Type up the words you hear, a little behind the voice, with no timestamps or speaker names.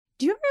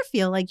Do you ever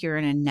feel like you're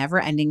in a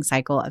never-ending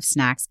cycle of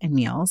snacks and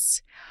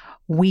meals?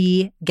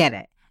 We get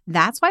it.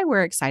 That's why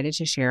we're excited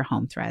to share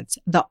Home Threads,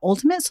 the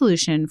ultimate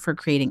solution for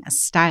creating a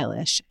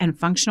stylish and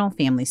functional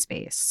family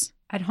space.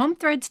 At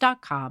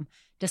homethreads.com,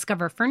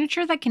 discover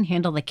furniture that can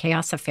handle the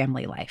chaos of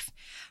family life.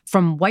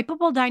 From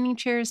wipeable dining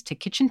chairs to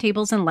kitchen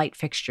tables and light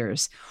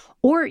fixtures.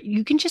 Or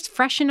you can just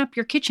freshen up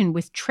your kitchen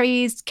with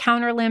trays,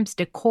 counter lamps,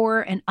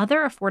 decor, and other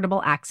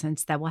affordable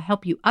accents that will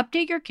help you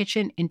update your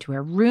kitchen into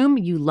a room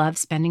you love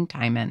spending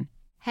time in.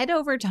 Head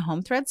over to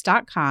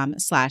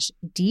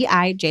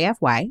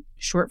homethreads.com/DIJFY,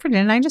 short for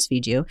Didn't I Just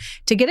Feed You,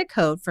 to get a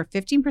code for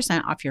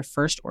 15% off your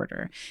first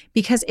order.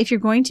 Because if you're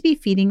going to be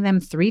feeding them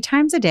 3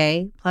 times a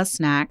day, plus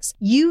snacks,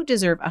 you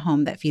deserve a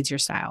home that feeds your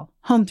style.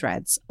 Home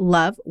Threads,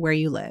 love where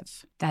you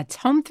live. That's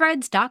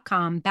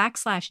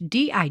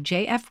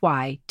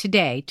homethreads.com/DIJFY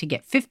today to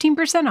get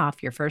 15%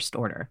 off your first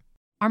order.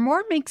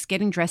 Armoire makes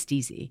getting dressed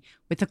easy.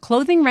 With a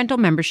clothing rental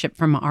membership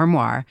from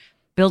Armoire,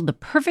 build the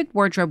perfect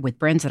wardrobe with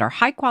brands that are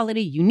high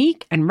quality,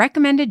 unique, and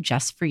recommended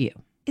just for you.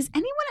 Is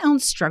anyone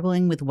else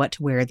struggling with what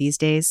to wear these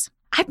days?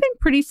 I've been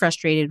pretty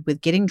frustrated with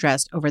getting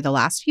dressed over the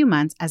last few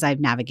months as I've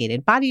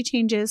navigated body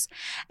changes,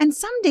 and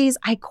some days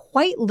I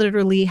quite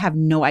literally have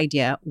no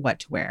idea what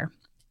to wear.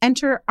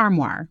 Enter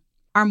Armoire.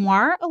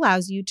 Armoire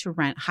allows you to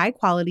rent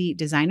high-quality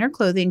designer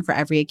clothing for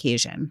every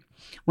occasion.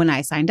 When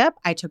I signed up,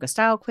 I took a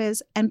style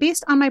quiz, and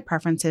based on my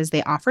preferences,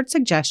 they offered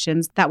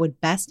suggestions that would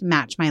best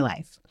match my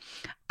life.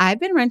 I've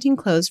been renting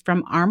clothes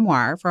from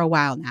Armoire for a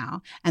while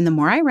now, and the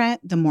more I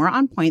rent, the more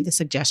on point the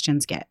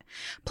suggestions get.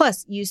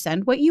 Plus, you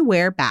send what you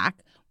wear back,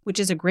 which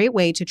is a great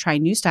way to try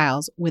new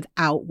styles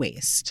without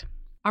waste.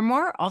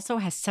 Armoire also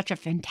has such a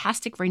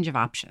fantastic range of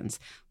options.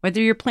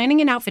 Whether you're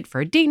planning an outfit for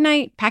a date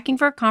night, packing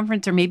for a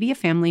conference, or maybe a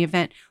family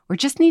event, or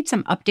just need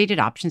some updated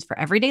options for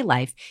everyday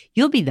life,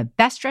 you'll be the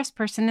best dressed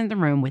person in the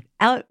room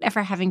without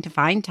ever having to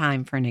find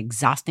time for an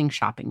exhausting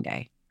shopping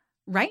day.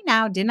 Right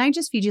now, Didn't I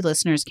Just Feed You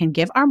listeners can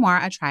give Armoire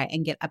a try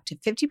and get up to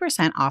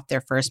 50% off their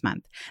first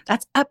month.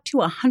 That's up to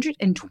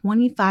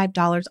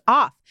 $125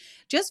 off.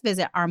 Just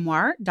visit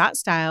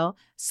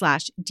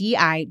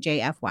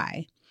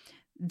armoire.style/DIJFY.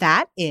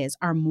 That is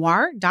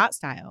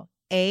armoire.style,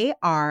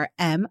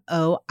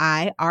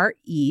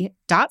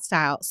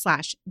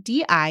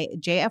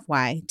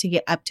 ARMOIRE.style/DIJFY to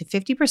get up to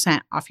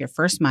 50% off your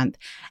first month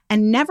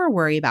and never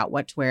worry about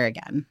what to wear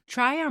again.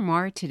 Try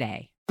Armoire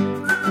today.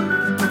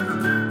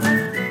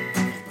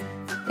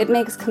 It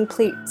makes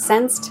complete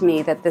sense to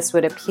me that this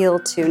would appeal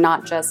to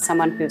not just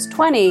someone who's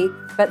 20,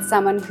 but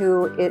someone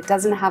who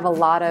doesn't have a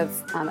lot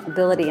of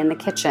ability in the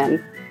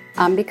kitchen,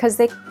 because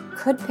they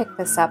could pick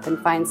this up and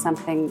find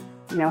something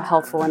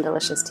healthful and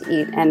delicious to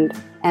eat. And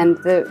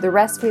the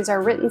recipes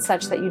are written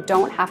such that you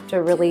don't have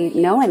to really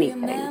know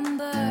anything.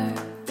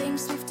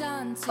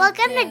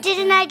 Welcome to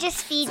Didn't I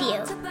Just Feed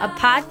You? A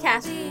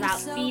podcast about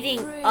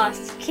feeding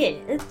us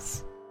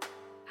kids.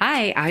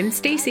 Hi, I'm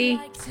Stacy.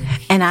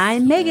 And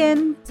I'm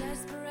Megan.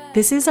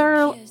 This is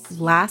our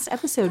last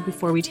episode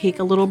before we take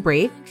a little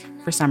break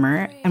for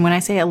summer. And when I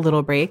say a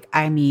little break,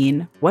 I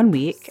mean 1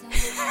 week.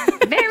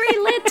 Very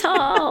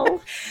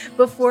little.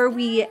 Before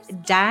we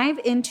dive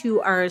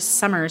into our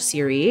summer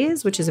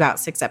series, which is about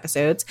 6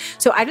 episodes.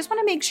 So I just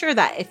want to make sure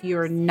that if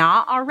you're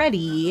not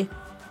already,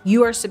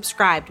 you are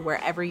subscribed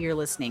wherever you're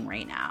listening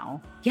right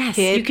now. Yes,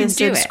 hit you can the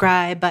do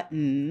subscribe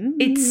button.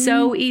 It's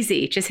so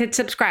easy. Just hit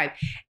subscribe.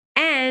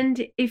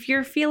 And if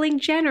you're feeling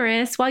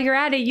generous while you're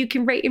at it, you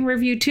can rate and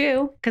review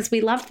too, because we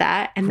love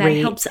that. And that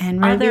Rate helps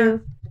and other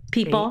review.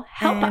 people Rate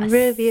help and us.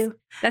 Review.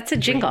 That's a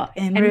jingle. Rate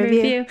and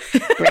review.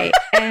 Rate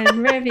and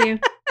review.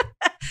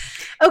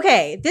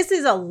 Okay, this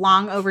is a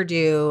long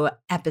overdue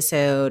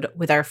episode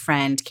with our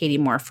friend Katie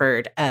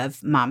Morford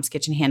of Mom's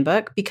Kitchen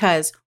Handbook,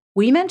 because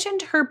we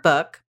mentioned her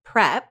book,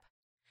 Prep,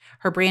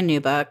 her brand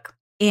new book,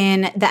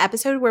 in the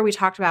episode where we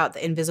talked about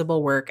the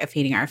invisible work of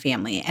feeding our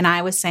family. And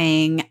I was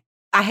saying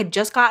I had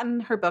just gotten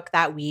her book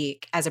that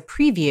week as a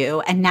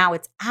preview, and now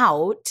it's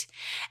out.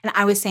 And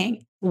I was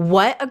saying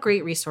what a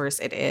great resource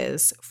it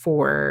is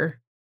for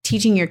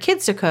teaching your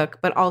kids to cook,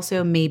 but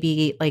also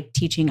maybe like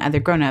teaching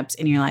other grownups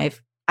in your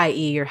life,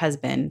 i.e. your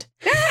husband,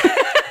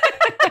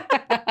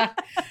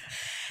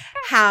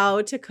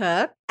 how to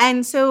cook.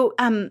 And so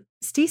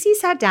Stacy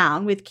sat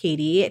down with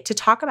Katie to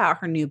talk about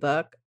her new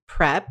book,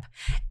 Prep,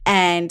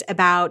 and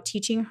about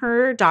teaching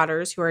her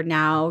daughters who are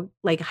now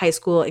like high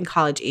school and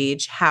college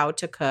age how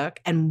to cook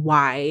and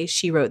why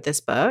she wrote this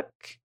book.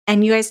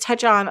 And you guys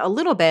touch on a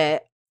little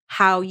bit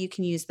how you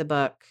can use the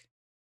book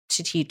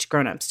to teach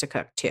grownups to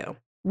cook too.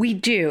 We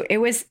do.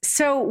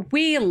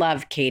 We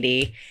love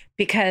Katie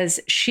because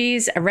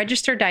she's a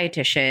registered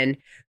dietitian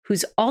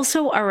who's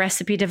also a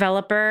recipe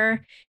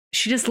developer.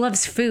 She just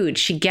loves food.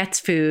 She gets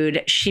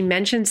food. She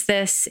mentions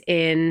this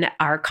in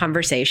our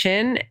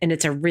conversation, and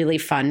it's a really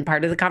fun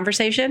part of the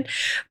conversation.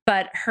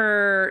 But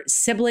her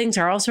siblings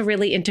are also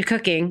really into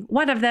cooking.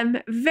 One of them,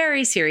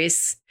 very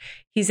serious.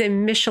 He's a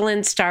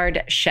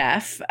Michelin-starred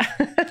chef.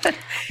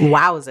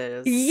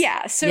 Wowzers.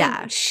 Yeah. So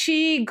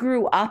she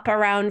grew up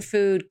around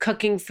food,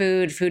 cooking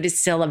food. Food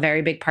is still a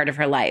very big part of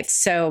her life.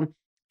 So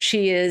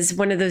She is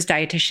one of those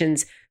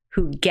dietitians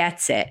who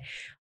gets it.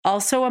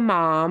 Also a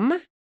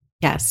mom.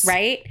 Yes.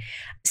 Right?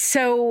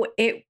 So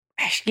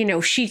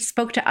she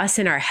spoke to us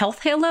in our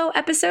Health Halo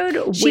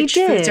episode, She which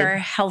did. foods are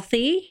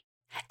healthy.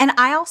 And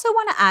I also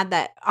want to add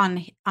that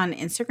on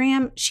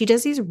Instagram, she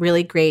does these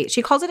really great,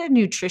 she calls it a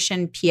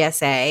nutrition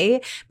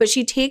PSA, but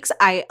she takes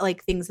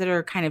like things that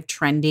are kind of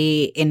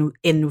trendy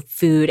in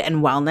food and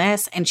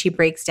wellness, and she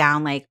breaks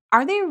down like,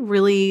 are they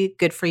really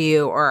good for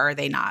you or are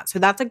they not? So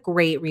that's a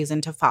great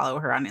reason to follow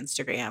her on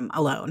Instagram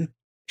alone.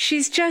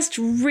 She's just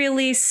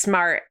really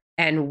smart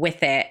and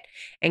with it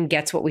and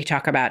gets what we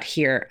talk about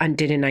here on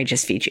Didn't I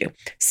Just Feed You?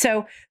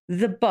 So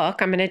the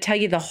book, I'm going to tell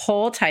you the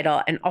whole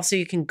title. And also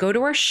you can go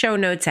to our show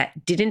notes at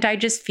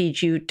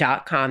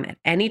didn'tijustfeedyou.com at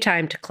any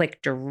time to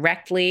click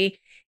directly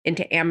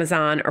into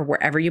Amazon or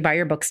wherever you buy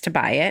your books to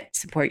buy it.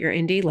 Support your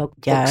indie local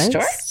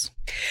bookstore.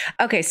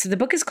 Okay, so the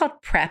book is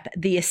called Prep,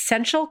 the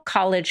Essential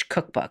College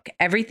Cookbook,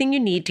 everything you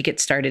need to get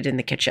started in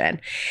the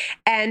kitchen.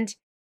 And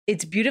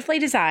it's beautifully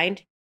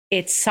designed.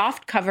 It's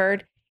soft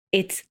covered.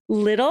 It's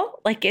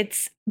little, like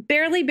it's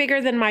barely bigger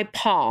than my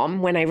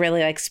palm when I really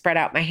like spread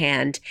out my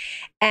hand.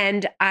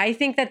 And I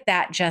think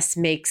that just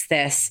makes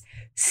this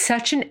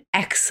such an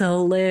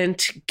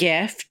excellent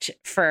gift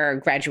for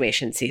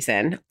graduation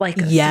season. Like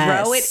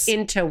throw it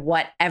into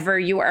whatever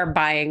you are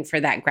buying for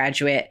that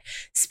graduate,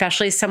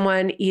 especially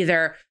someone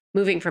either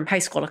moving from high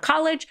school to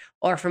college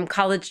or from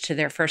college to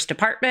their first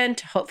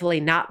apartment, hopefully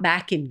not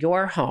back in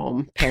your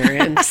home,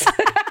 parents.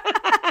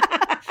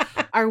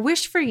 Our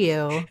wish for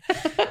you.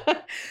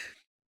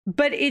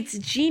 But it's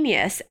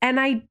genius. And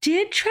I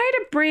did try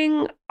to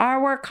bring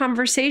our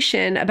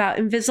conversation about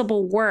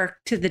invisible work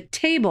to the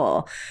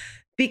table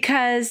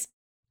because,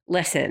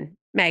 listen,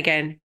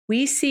 Megan,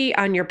 we see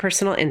on your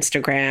personal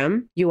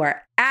Instagram, you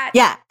are at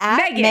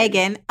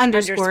Megan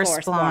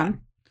 _Spillane.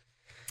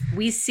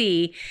 We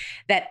see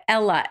that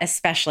Ella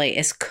especially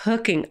is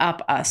cooking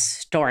up a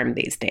storm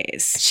these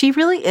days. She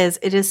really is.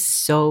 It is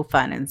so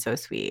fun and so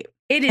sweet.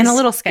 It is and a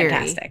little scary.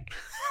 Fantastic.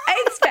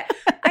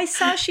 I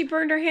saw she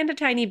burned her hand a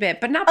tiny bit,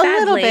 but not a badly.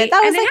 Little bit.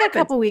 That was like happens. A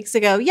couple weeks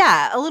ago.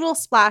 Yeah, a little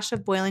splash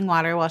of boiling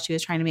water while she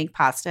was trying to make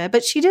pasta,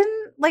 but she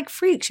didn't like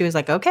freak. She was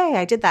like, okay,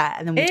 I did that.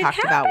 And then we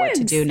talked about what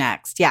to do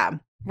next. Yeah.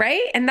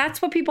 Right? And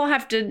that's what people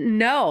have to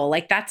know.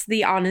 Like that's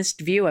the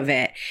honest view of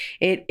it.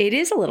 It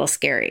is a little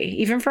scary,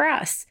 even for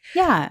us.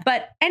 Yeah.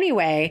 But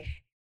anyway,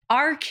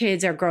 our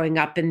kids are growing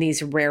up in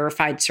these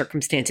rarefied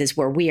circumstances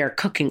where we are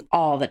cooking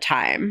all the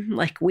time.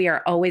 Like we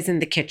are always in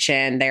the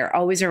kitchen. They're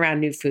always around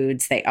new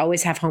foods. They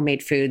always have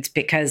homemade foods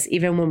because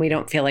even when we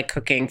don't feel like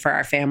cooking for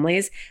our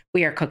families,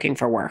 we are cooking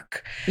for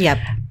work. Yep.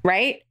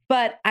 Right?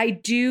 But I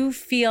do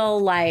feel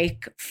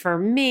like for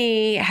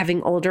me,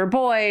 having older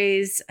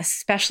boys,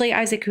 especially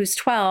Isaac, who's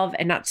 12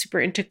 and not super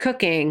into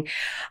cooking,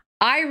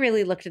 I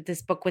really looked at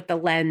this book with the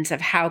lens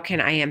of how can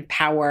I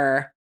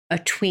empower a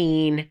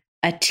tween,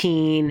 a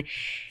teen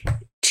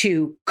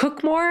to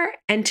cook more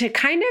and to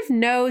kind of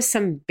know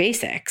some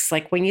basics.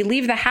 Like when you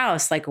leave the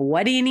house, like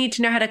what do you need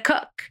to know how to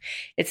cook?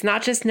 It's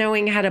not just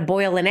knowing how to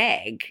boil an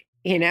egg,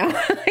 you know?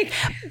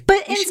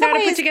 But in you some know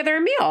ways, how to put together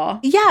a meal.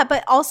 Yeah,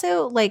 but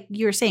also like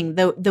you were saying,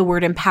 the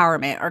word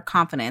empowerment or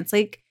confidence,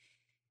 like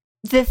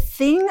the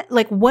thing,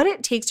 like what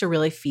it takes to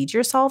really feed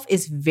yourself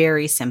is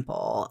very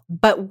simple.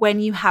 But when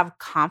you have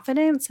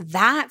confidence,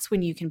 that's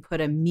when you can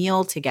put a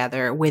meal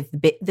together with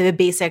the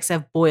basics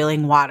of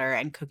boiling water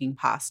and cooking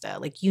pasta.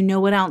 Like, you know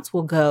what else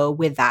will go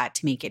with that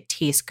to make it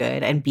taste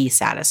good and be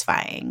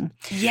satisfying.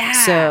 Yeah.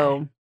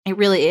 So it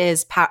really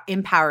is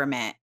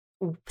empowerment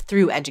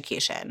through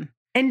education.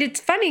 And it's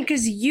funny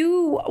because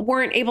you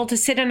weren't able to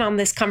sit in on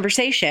this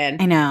conversation.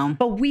 I know.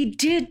 But we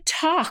did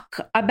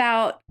talk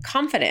about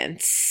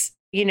confidence,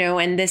 you know,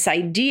 and this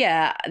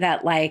idea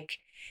that like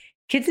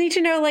kids need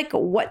to know like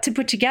what to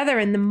put together.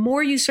 And the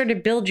more you sort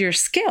of build your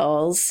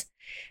skills,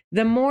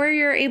 the more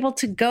you're able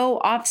to go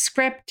off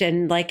script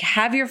and like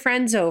have your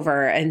friends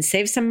over and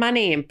save some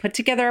money and put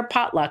together a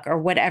potluck or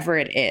whatever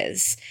it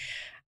is.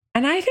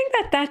 And I think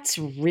that that's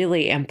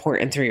really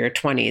important through your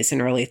 20s and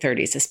early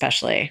 30s,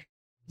 especially.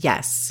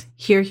 Yes.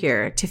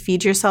 Here. To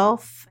feed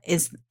yourself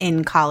is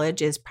in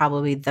college is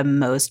probably the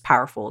most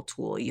powerful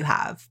tool you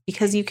have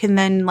because you can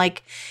then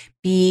like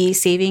be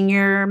saving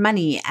your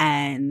money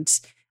and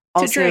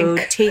also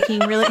taking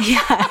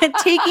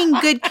taking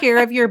good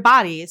care of your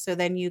body. So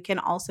then you can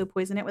also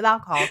poison it with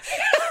alcohol.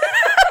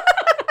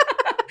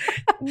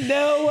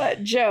 No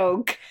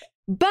joke.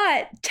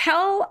 But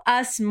tell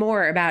us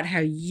more about how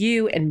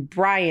you and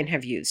Brian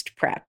have used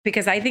prep,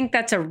 because I think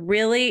that's a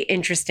really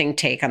interesting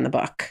take on the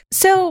book.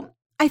 So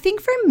I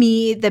think for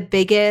me, the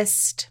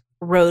biggest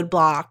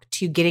roadblock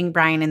to getting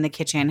Brian in the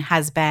kitchen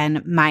has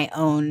been my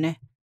own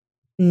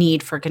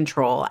need for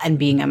control and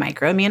being a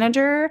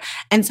micromanager.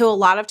 And so a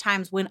lot of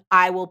times when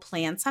I will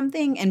plan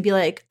something and be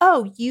like,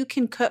 oh, you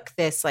can cook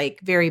this like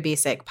very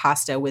basic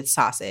pasta with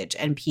sausage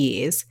and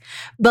peas,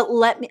 but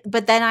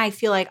then I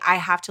feel like I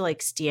have to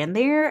like stand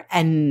there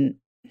and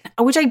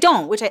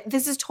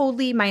this is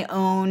totally my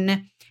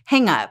own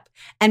hang up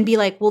and be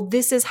like, well,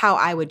 this is how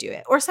I would do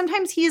it. Or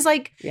sometimes he's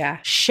like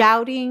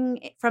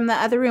shouting from the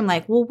other room,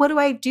 like, well, what do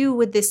I do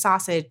with this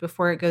sausage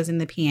before it goes in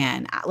the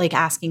pan? Like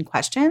asking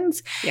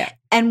questions. Yeah.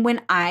 And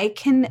when I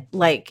can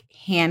like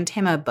hand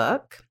him a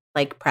book,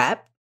 like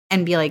prep,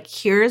 and be like,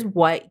 here's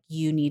what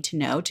you need to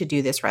know to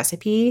do this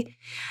recipe,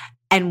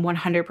 and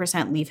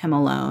 100% leave him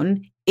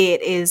alone,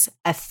 it is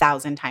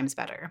 1,000 times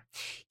better.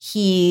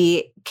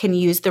 He can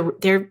use I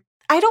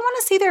don't want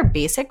to say they're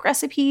basic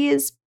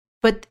recipes,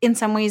 but in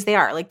some ways they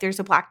are. Like there's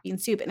a black bean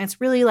soup, and it's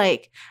really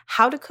like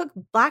how to cook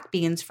black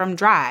beans from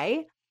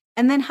dry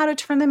and then how to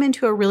turn them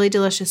into a really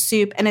delicious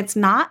soup. And it's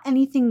not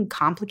anything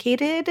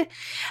complicated.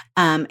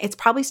 It's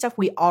probably stuff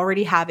we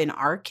already have in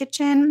our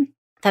kitchen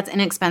that's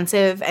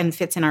inexpensive and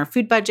fits in our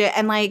food budget.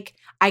 And like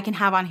I can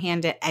have on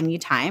hand at any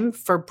time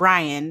for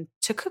Brian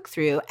to cook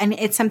through. And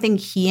it's something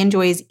he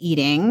enjoys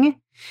eating.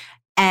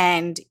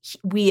 And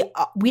we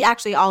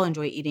actually all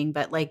enjoy eating,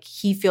 but like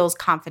he feels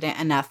confident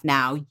enough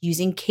now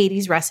using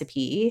Katie's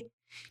recipe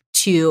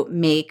to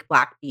make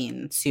black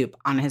bean soup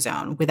on his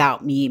own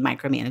without me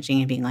micromanaging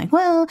and being like,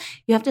 well,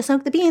 you have to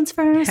soak the beans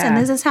first. And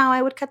this is how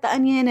I would cut the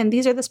onion. And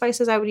these are the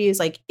spices I would use.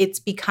 Like it's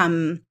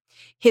become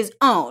his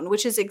own,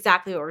 which is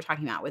exactly what we're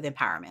talking about with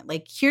empowerment.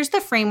 Like here's the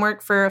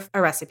framework for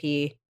a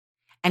recipe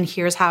and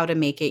here's how to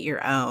make it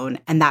your own.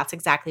 And that's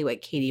exactly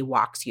what Katie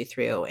walks you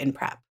through in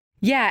prep.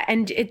 Yeah.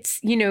 And it's,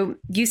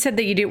 you said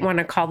that you didn't want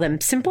to call them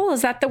simple.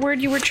 Is that the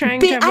word you were trying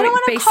to avoid? I don't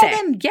want to call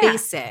them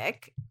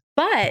basic.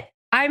 But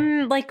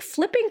I'm like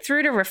flipping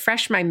through to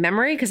refresh my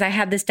memory because I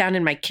had this down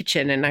in my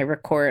kitchen and I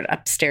record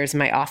upstairs in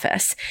my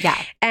office. Yeah.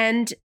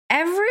 And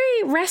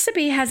every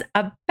recipe has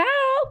about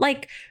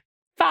like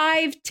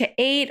 5 to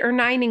 8 or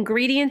 9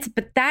 ingredients,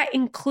 but that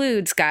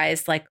includes,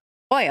 guys, like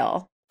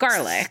oil,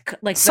 garlic,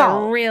 like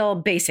salt. The real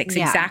basics.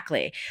 Yeah.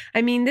 Exactly.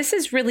 I mean, this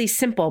is really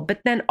simple,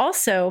 but then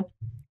also,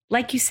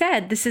 like you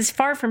said, this is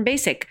far from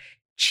basic.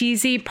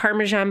 Cheesy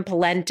Parmesan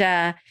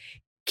polenta,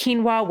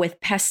 quinoa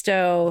with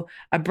pesto,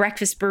 a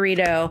breakfast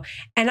burrito.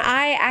 And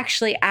I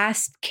actually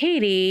asked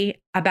Katie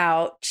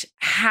about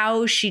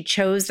how she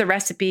chose the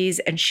recipes,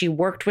 and she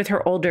worked with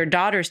her older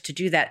daughters to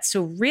do that.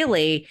 So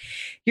really,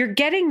 you're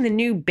getting the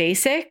new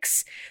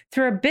basics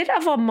through a bit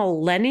of a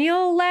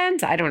millennial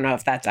lens. I don't know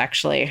if that's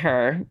actually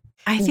her.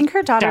 I think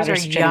her daughters are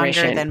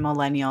younger than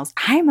millennials.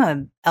 I'm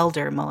an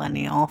elder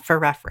millennial for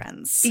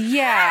reference.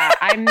 Yeah,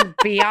 I'm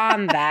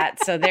beyond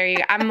that. So there you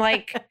go. I'm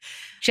like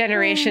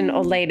generation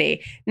old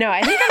lady. No,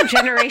 I think I'm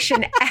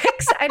generation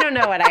X. I don't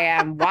know what I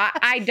am. Why?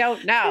 I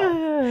don't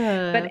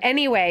know. But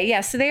anyway, yeah,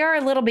 so they are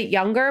a little bit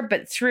younger,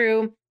 but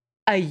through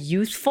a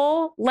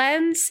youthful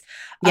lens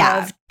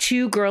of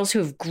 2 girls who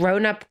have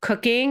grown up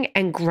cooking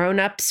and grown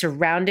up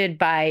surrounded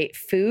by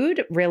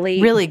food, really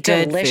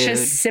good delicious,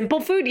 food. Simple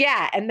food.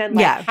 Yeah. And then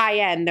like high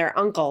end, their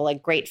uncle,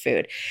 like great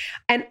food.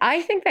 And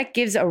I think that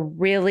gives a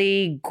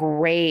really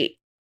great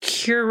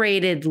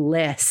curated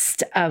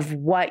list of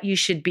what you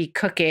should be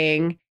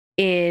cooking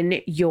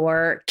in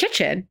your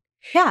kitchen.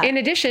 Yeah. In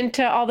addition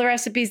to all the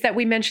recipes that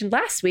we mentioned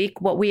last week,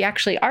 what we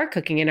actually are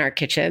cooking in our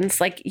kitchens,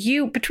 like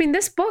between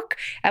this book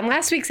and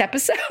last week's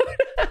episode,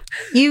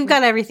 you've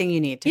got everything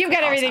you need. You've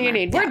got everything you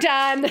need. We're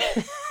done.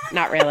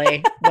 Not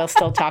really. We'll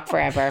still talk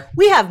forever.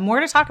 We have more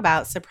to talk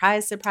about.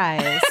 Surprise,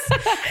 surprise.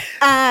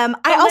 I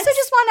also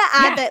just want to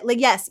add that, like,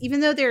 yes,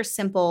 even though they're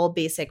simple,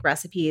 basic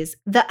recipes,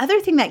 the other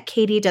thing that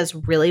Katie does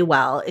really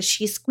well is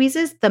she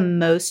squeezes the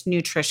most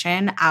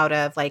nutrition out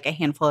of like a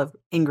handful of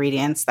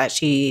ingredients that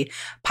she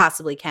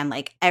possibly can.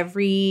 Like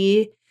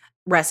every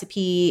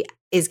recipe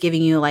is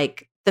giving you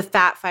like the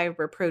fat,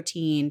 fiber,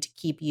 protein to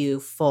keep you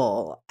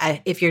full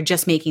if you're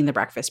just making the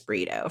breakfast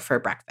burrito for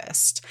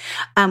breakfast,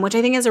 which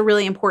I think is a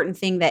really important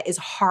thing that is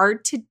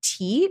hard to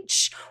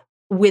teach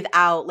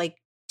without like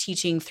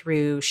teaching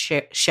through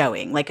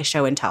showing, like a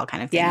show and tell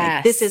kind of thing. Yes.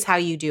 Like, this is how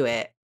you do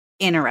it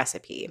in a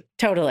recipe.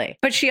 Totally.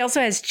 But she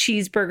also has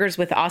cheeseburgers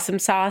with awesome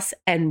sauce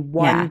and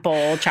one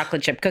bowl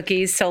chocolate chip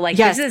cookies. So like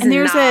this is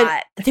there's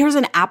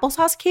an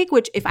applesauce cake,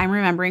 which if I'm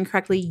remembering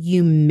correctly,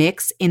 you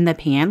mix in the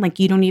pan. Like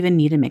you don't even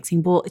need a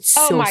mixing bowl. It's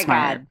so smart.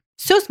 God.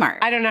 So smart.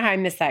 I don't know how I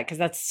missed that because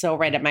that's so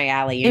right up my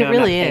alley. You know,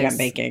 really I'm not big on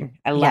baking.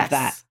 I love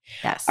that.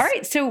 Yes. All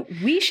right. So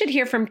we should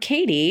hear from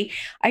Katie.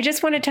 I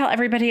just want to tell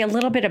everybody a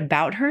little bit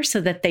about her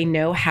so that they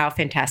know how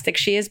fantastic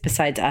she is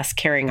besides us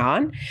carrying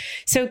on.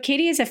 So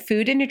Katie is a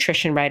food and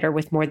nutrition writer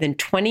with more than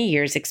 20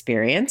 years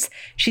experience.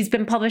 She's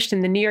been published in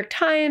the New York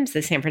Times,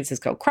 the San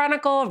Francisco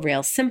Chronicle,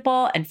 Real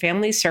Simple, and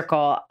Family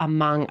Circle,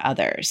 among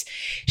others.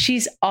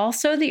 She's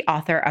also the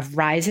author of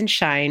Rise and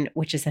Shine,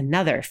 which is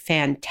another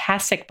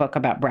fantastic book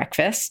about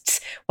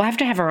breakfasts. We'll have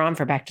to have her on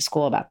for back to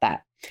school about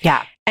that.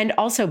 Yeah. And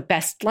also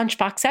Best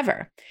Lunchbox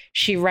Ever.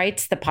 She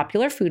writes the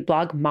popular food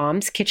blog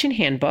Mom's Kitchen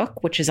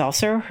Handbook, which is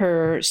also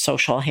her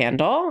social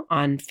handle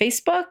on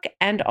Facebook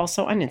and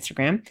also on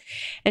Instagram.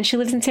 And she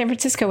lives in San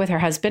Francisco with her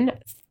husband,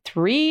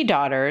 3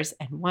 daughters,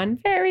 and 1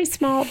 very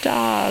small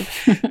dog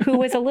who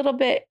was a little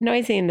bit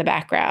noisy in the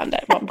background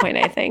at one point,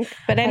 I think.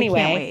 But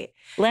anyway,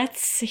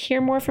 let's hear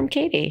more from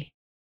Katie.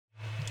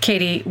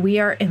 Katie, we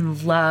are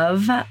in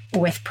love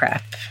with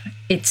prep.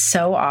 It's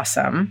so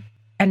awesome.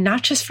 And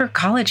not just for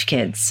college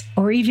kids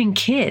or even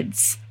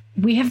kids.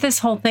 We have this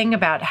whole thing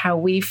about how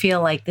we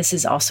feel like this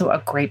is also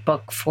a great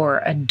book for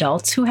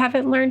adults who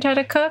haven't learned how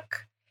to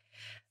cook.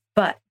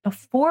 But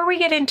before we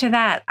get into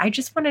that, I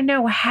just want to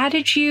know,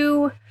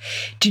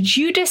 did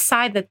you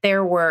decide that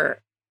there were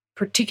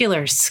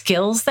particular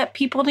skills that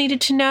people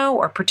needed to know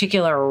or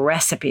particular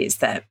recipes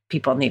that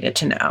people needed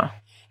to know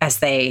as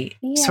they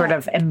sort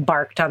of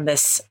embarked on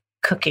this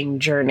cooking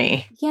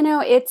journey?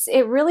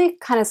 It really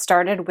kind of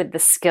started with the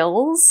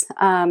skills.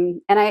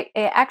 And it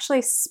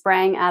actually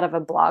sprang out of a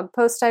blog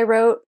post I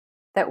wrote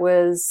that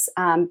was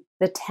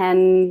the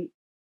 10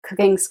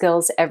 cooking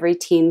skills every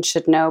teen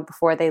should know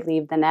before they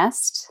leave the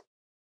nest.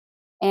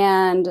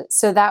 And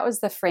so that was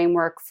the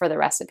framework for the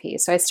recipe.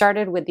 So I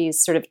started with these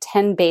sort of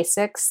 10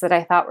 basics that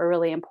I thought were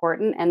really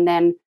important. And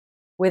then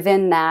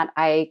within that,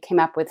 I came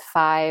up with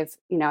 5,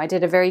 I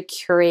did a very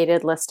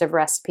curated list of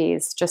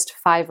recipes, just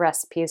 5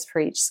 recipes for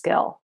each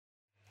skill.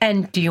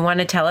 And do you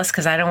want to tell us,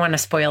 because I don't want to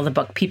spoil the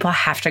book, people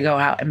have to go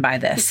out and buy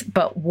this,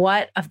 but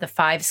what of the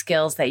 5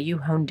 skills that you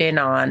honed in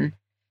on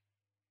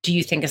do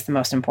you think is the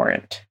most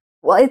important?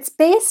 Well, it's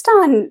based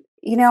on,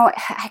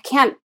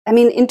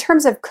 in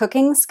terms of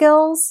cooking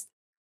skills,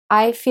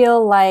 I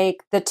feel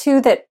like the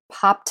 2 that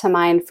pop to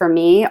mind for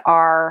me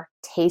are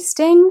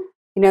tasting,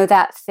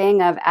 that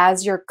thing of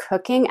as you're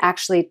cooking,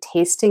 actually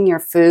tasting your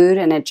food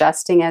and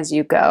adjusting as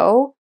you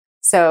go.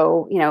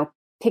 So,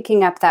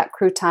 picking up that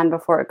crouton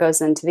before it goes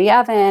into the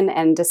oven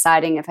and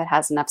deciding if it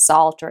has enough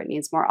salt or it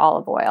needs more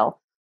olive oil,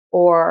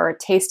 or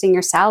tasting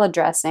your salad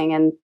dressing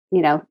and,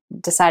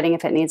 deciding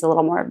if it needs a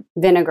little more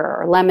vinegar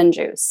or lemon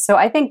juice. So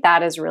I think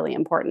that is really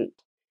important.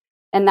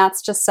 And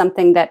that's just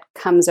something that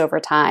comes over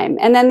time.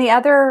 And then the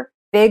other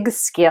big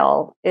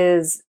skill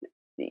is,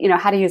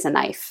 how to use a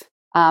knife.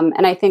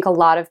 And I think a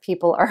lot of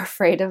people are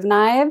afraid of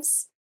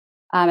knives,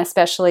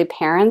 especially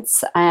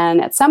parents.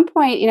 And at some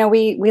point,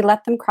 we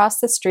let them cross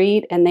the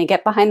street and they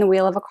get behind the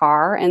wheel of a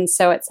car. And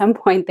so at some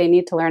point they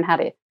need to learn how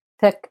to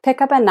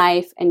pick up a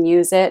knife and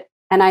use it.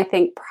 And I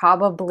think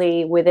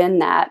probably within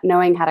that,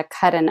 knowing how to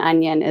cut an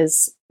onion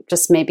is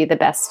just maybe the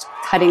best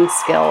cutting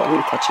skill in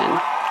the kitchen.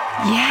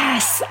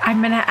 Yes, I'm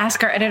going to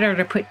ask our editor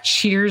to put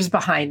cheers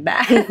behind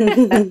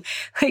that.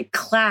 Like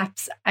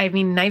claps. I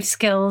mean, knife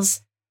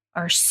skills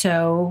are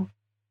so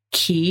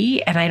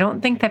key. And I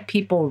don't think that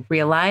people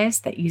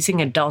realize that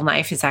using a dull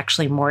knife is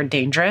actually more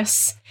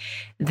dangerous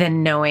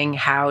than knowing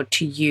how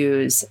to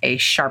use a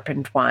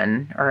sharpened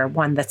one or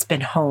one that's been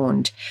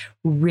honed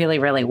really,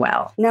 really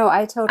well. No,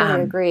 I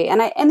totally agree. And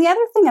the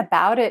other thing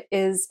about it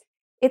is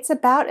it's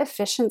about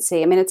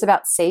efficiency. I mean, it's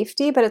about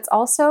safety, but it's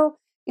also,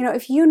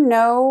 if you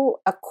know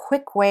a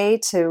quick way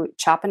to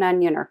chop an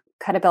onion or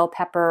cut a bell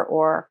pepper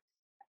or,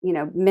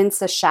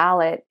 mince a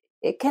shallot,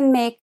 it can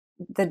make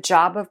the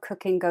job of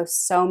cooking go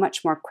so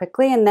much more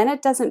quickly. And then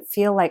it doesn't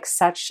feel like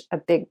such a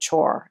big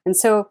chore. And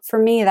so for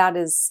me, that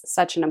is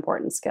such an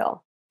important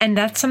skill. And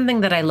that's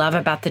something that I love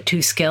about the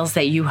 2 skills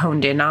that you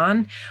honed in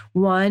on.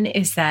 One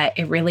is that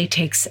it really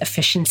takes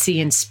efficiency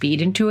and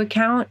speed into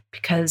account,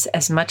 because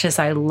as much as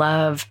I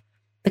love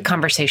the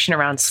conversation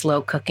around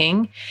slow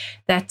cooking,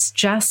 that's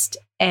just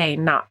A,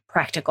 not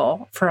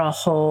practical for a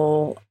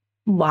whole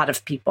lot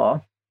of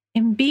people.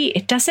 And B,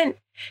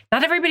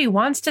 not everybody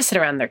wants to sit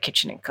around their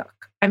kitchen and cook.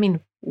 I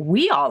mean,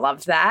 we all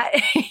love that,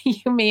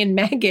 you, me, and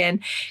Megan,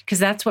 because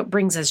that's what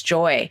brings us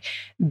joy.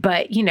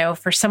 But,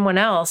 for someone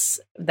else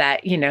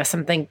that,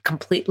 something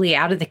completely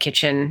out of the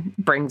kitchen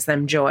brings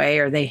them joy,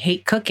 or they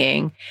hate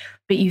cooking,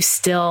 but you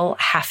still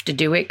have to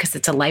do it because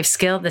it's a life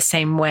skill, the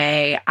same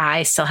way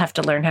I still have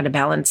to learn how to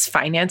balance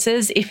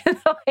finances, even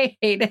though I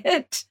hate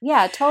it.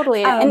 Yeah,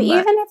 totally. And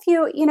even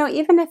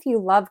if you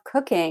love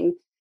cooking,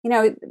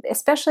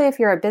 especially if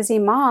you're a busy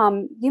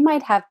mom, you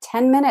might have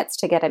 10 minutes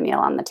to get a meal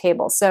on the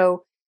table.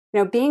 So,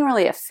 being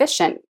really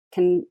efficient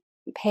can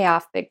pay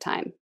off big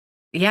time.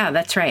 Yeah,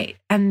 that's right.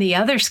 And the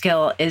other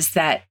skill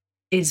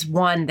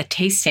the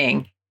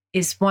tasting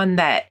is one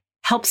that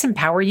helps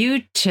empower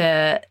you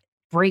to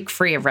break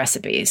free of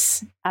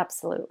recipes.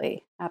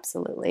 Absolutely.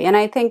 Absolutely. And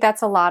I think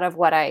that's a lot of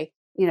what I,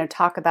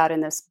 talk about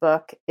in this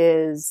book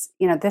is,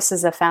 this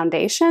is a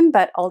foundation,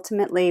 but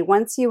ultimately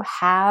once you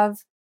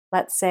have,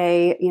 let's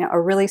say, a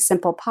really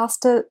simple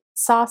pasta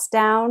sauce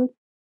down,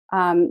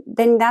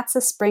 then that's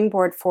a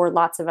springboard for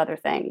lots of other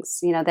things.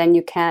 Then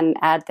you can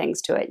add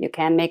things to it. You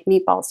can make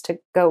meatballs to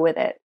go with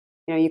it.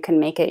 You can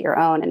make it your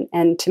own.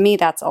 And to me,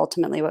 that's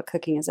ultimately what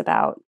cooking is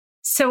about.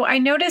 So I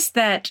noticed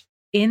that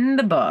in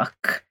the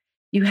book,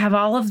 you have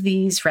all of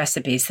these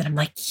recipes that I'm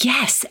like,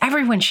 yes,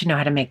 everyone should know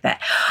how to make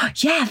that.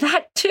 Yeah,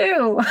 that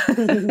too.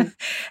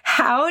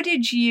 How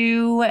did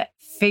you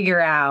figure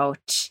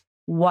out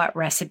what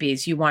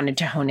recipes you wanted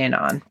to hone in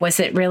on? Was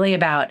it really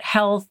about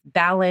health,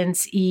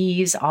 balance,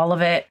 ease, all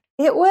of it?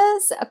 It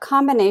was a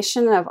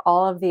combination of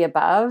all of the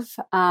above.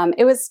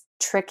 It was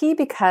tricky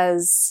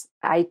because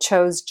I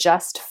chose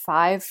just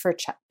 5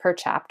 per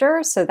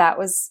chapter. So that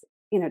was,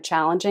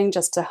 challenging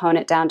just to hone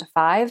it down to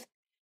 5.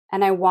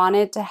 And I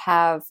wanted to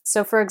have,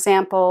 so for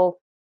example,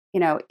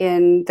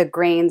 in the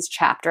grains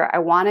chapter, I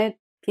wanted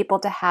people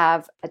to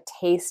have a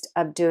taste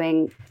of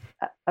doing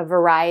a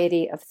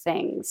variety of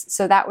things.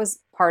 So that was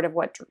part of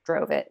what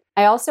drove it.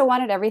 I also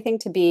wanted everything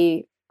to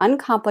be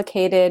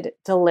uncomplicated,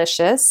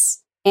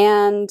 delicious.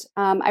 And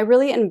I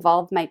really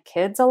involved my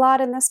kids a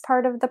lot in this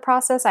part of the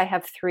process. I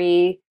have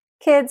 3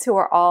 kids who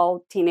are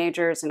all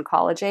teenagers and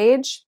college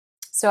age.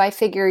 So I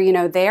figure,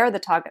 they are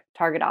the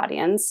target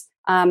audience.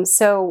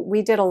 So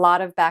we did a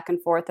lot of back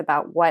and forth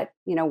about what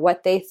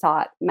they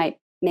thought might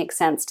make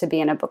sense to be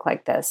in a book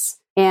like this.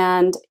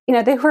 And,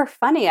 they were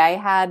funny. I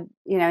had,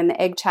 in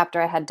the egg chapter,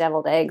 I had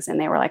deviled eggs,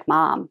 and they were like,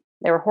 Mom,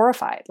 they were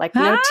horrified. Like,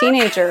 no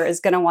teenager is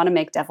going to want to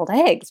make deviled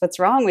eggs. What's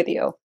wrong with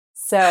you?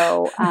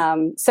 So,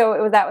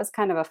 that was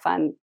kind of a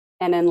fun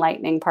and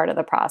enlightening part of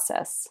the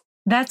process.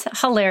 That's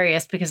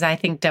hilarious, because I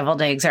think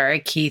deviled eggs are a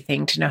key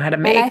thing to know how to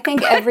make. And I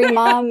think every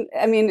mom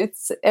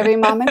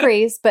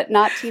agrees, but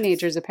not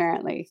teenagers,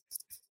 apparently.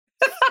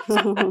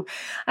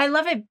 I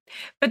love it.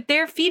 But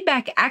their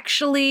feedback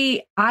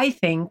actually, I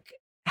think,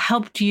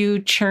 helped you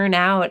churn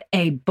out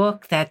a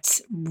book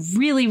that's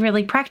really,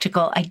 really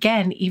practical,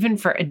 again, even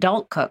for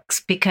adult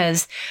cooks,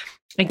 because,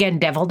 again,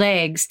 deviled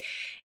eggs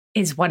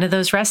is one of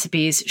those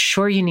recipes.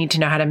 Sure, you need to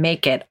know how to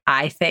make it,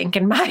 I think,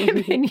 in my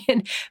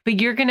opinion,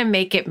 but you're going to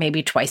make it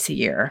maybe twice a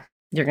year.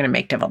 You're going to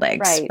make deviled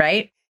eggs,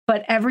 right?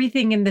 But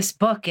everything in this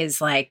book is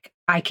like,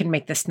 I can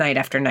make this night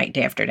after night,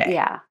 day after day.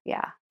 Yeah,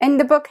 yeah. And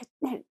the book,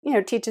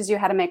 teaches you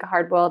how to make a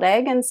hard-boiled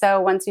egg. And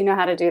so once you know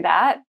how to do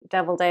that,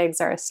 deviled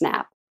eggs are a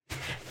snap.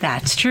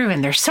 That's true.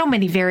 And there's so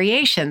many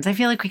variations. I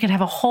feel like we could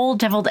have a whole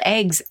deviled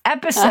eggs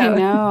episode. I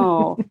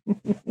know.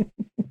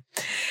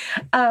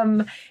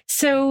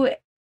 So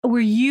were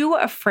you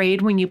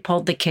afraid when you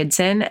pulled the kids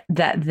in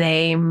that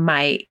they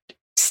might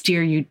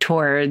steer you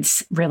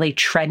towards really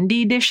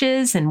trendy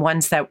dishes and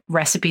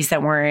recipes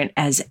that weren't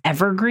as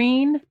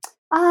evergreen?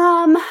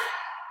 I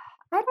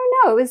don't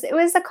know. It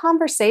was a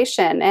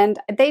conversation, and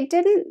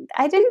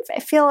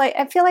I feel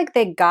like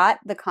they got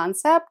the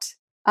concept.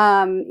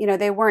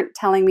 They weren't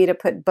telling me to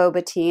put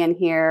boba tea in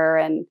here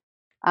and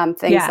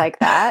things like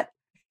that.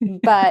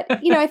 But,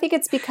 I think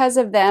it's because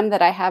of them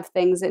that I have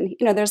things in,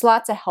 there's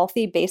lots of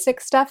healthy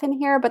basic stuff in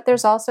here, but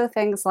there's also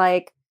things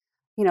like,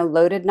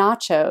 loaded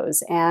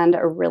nachos and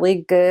a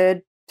really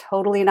good,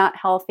 totally not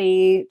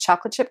healthy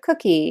chocolate chip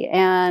cookie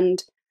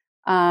and,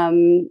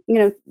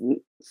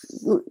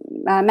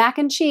 mac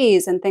and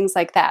cheese and things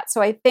like that.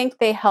 So I think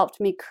they helped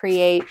me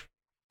create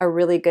a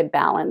really good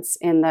balance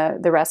in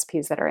the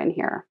recipes that are in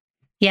here.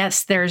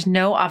 Yes, there's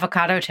no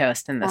avocado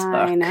toast in this book.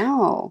 I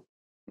know.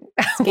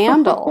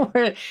 Scandal.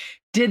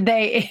 Did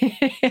they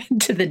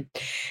to the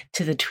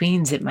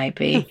tweens? It might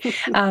be.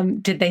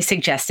 Did they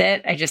suggest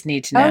it? I just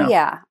need to know.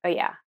 Oh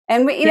yeah.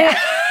 And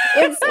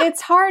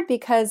it's hard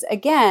because,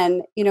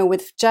 again,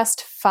 with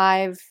just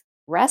 5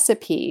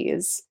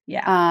 recipes,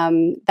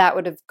 that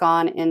would have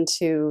gone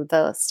into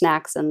the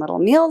snacks and little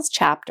meals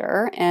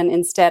chapter, and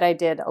instead I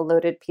did a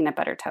loaded peanut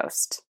butter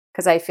toast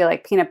because I feel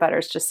like peanut butter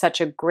is just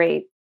such a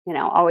great,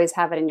 always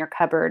have it in your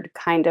cupboard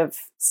kind of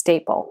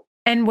staple.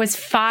 And was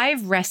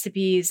 5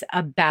 recipes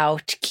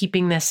about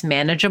keeping this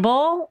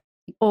manageable,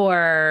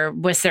 or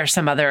was there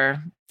some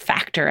other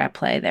factor at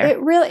play there?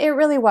 It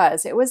really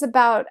was. It was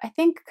about, I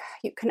think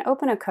you can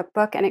open a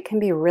cookbook and it can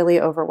be really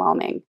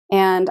overwhelming.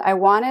 And I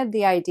wanted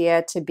the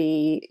idea to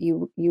be,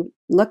 you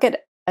look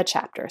at a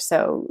chapter.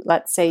 So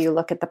let's say you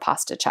look at the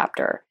pasta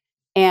chapter,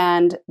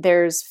 and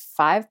there's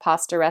 5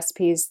 pasta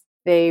recipes.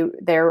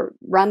 They're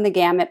run the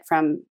gamut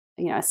from,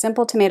 a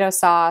simple tomato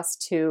sauce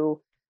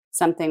to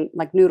something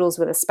like noodles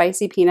with a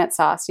spicy peanut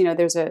sauce.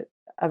 There's a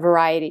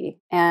variety.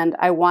 And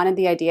I wanted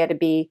the idea to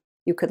be,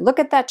 you could look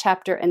at that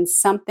chapter and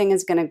something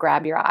is going to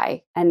grab your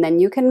eye. And then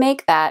you can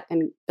make that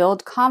and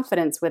build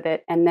confidence with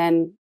it and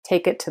then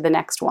take it to the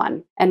next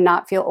one and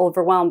not feel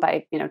overwhelmed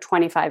by,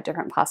 25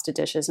 different pasta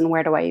dishes. And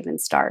where do I even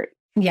start?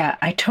 Yeah,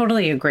 I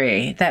totally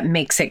agree. That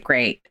makes it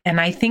great.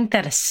 And I think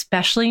that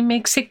especially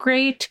makes it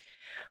great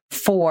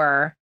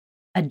for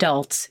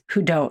adults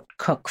who don't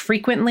cook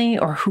frequently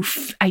or who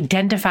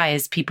identify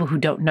as people who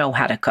don't know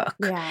how to cook.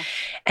 Yeah.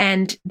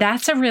 And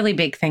that's a really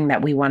big thing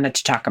that we wanted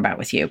to talk about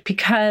with you,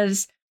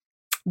 because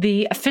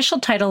the official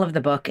title of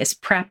the book is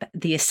Prep,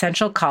 the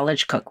Essential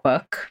College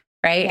Cookbook,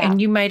 right? Yeah. And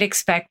you might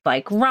expect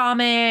like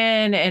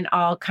ramen and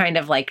all kind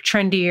of like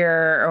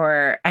trendier,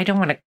 or I'm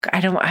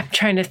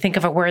trying to think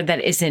of a word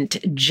that isn't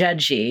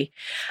judgy.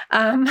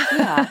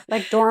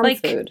 Like dorm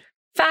food.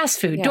 Fast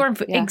food, dorm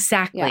food. Yeah.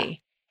 Exactly. Yeah.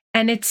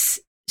 And it's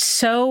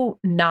so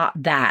not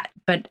that.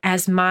 But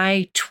as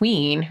my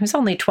tween, who's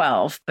only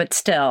 12, but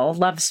still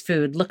loves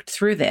food, looked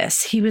through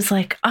this, he was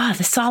like, oh,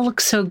 this all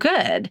looks so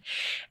good.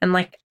 And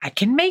like, I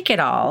can make it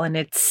all. And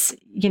it's,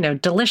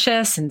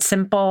 delicious and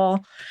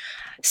simple.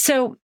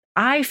 So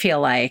I feel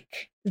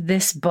like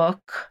this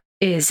book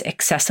is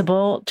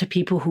accessible to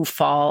people who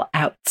fall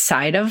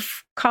outside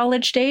of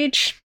college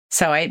stage.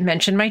 So I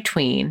mentioned my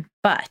tween,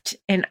 but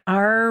in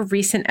our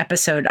recent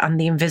episode on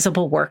the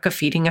invisible work of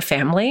feeding a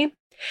family,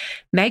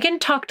 Megan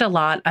talked a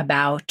lot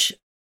about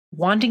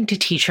wanting to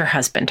teach her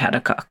husband how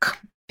to cook,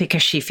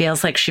 because she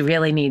feels like she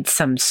really needs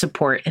some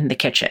support in the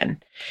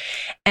kitchen.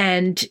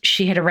 And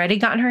she had already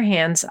gotten her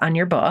hands on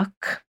your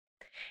book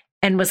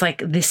and was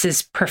like, this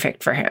is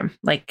perfect for him.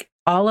 Like,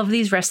 all of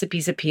these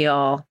recipes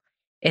appeal.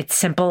 It's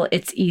simple,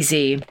 it's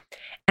easy.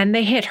 And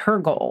they hit her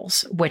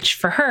goals, which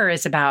for her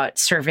is about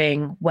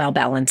serving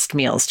well-balanced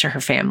meals to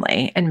her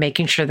family and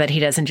making sure that he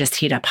doesn't just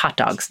heat up hot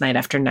dogs night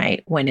after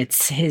night when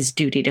it's his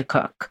duty to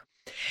cook.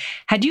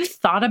 Had you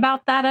thought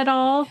about that at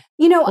all?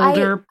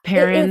 Older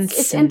parents.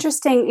 It's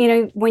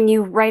interesting. When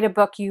you write a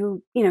book,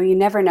 you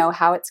never know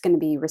how it's going to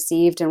be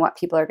received and what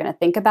people are going to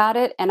think about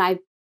it. And I've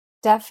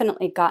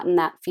definitely gotten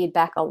that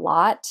feedback a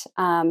lot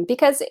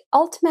because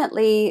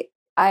ultimately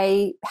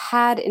I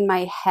had in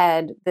my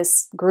head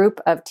this group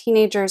of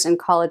teenagers and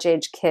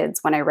college-age kids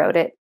when I wrote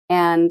it,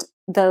 and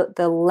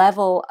the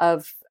level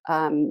of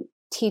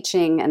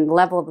teaching and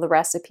level of the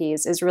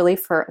recipes is really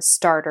for a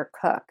starter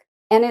cook.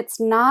 And it's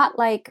not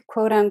like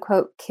quote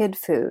unquote kid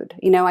food.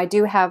 I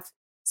do have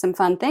some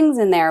fun things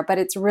in there, but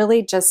it's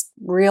really just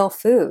real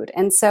food.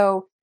 And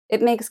so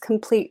it makes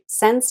complete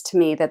sense to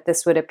me that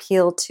this would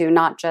appeal to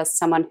not just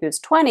someone who's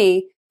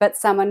 20, but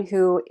someone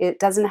who it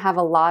doesn't have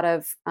a lot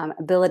of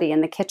ability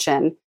in the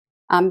kitchen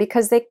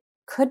because they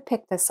could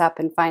pick this up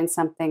and find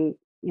something,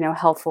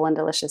 helpful and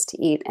delicious to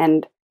eat.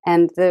 And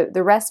the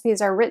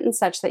recipes are written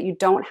such that you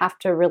don't have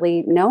to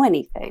really know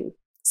anything.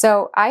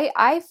 So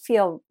I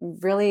feel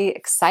really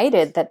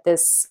excited that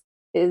this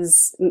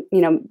is,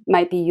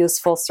 might be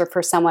useful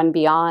for someone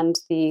beyond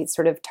the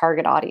sort of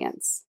target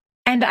audience.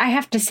 And I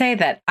have to say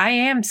that I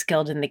am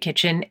skilled in the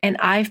kitchen, and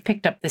I've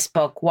picked up this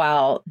book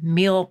while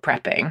meal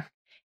prepping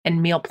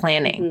and meal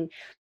planning,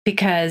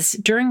 because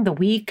during the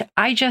week,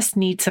 I just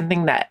need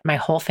something that my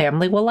whole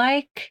family will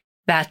like,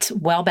 that's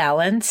well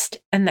balanced,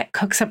 and that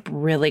cooks up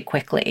really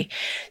quickly.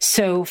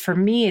 So for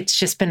me, it's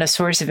just been a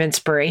source of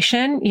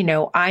inspiration.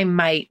 I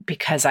might,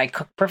 because I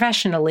cook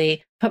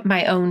professionally, put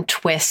my own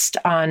twist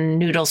on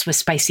noodles with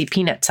spicy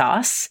peanut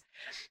sauce,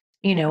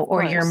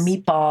 or your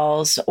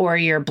meatballs or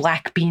your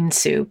black bean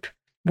soup.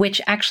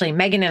 Which actually,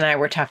 Megan and I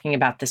were talking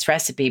about this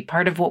recipe.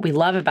 Part of what we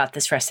love about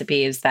this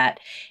recipe is that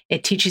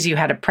it teaches you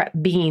how to prep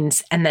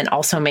beans and then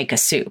also make a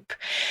soup.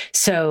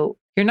 So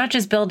you're not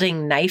just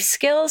building knife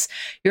skills,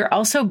 you're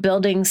also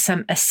building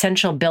some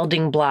essential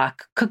building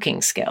block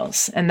cooking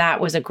skills. And that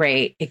was a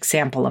great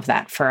example of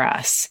that for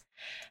us.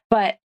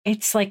 But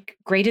it's like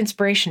great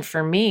inspiration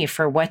for me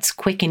for what's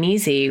quick and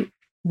easy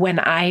when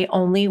I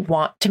only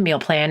want to meal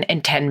plan in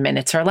 10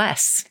 minutes or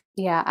less.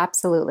 Yeah,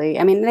 absolutely.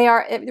 I mean,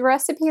 the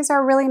recipes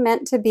are really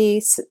meant to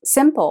be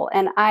simple.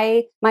 And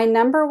my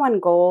number one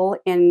goal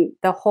in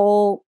the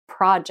whole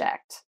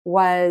project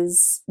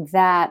was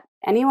that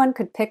anyone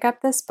could pick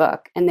up this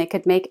book and they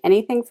could make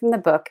anything from the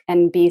book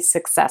and be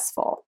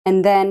successful.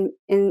 And then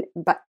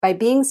by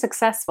being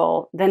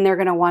successful, then they're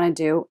going to want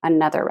to do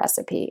another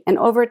recipe. And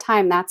over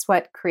time, that's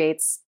what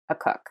creates a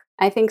cook.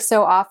 I think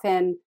so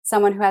often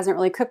someone who hasn't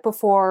really cooked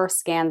before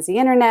scans the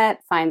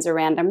internet, finds a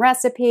random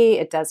recipe,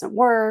 it doesn't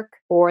work,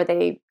 or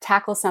they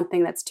tackle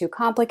something that's too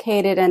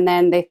complicated and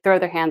then they throw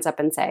their hands up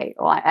and say,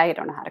 well, I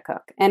don't know how to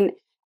cook. And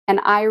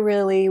I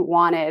really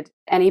wanted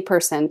any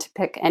person to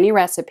pick any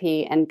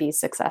recipe and be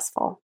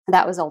successful.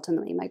 That was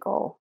ultimately my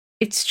goal.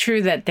 It's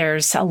true that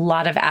there's a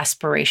lot of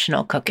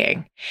aspirational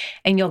cooking,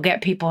 and you'll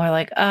get people who are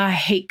like, oh, I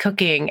hate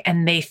cooking.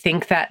 And they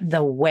think that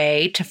the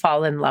way to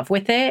fall in love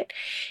with it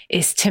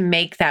is to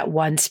make that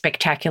one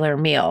spectacular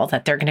meal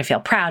that they're going to feel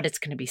proud. It's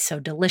going to be so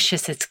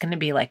delicious. It's going to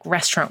be like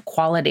restaurant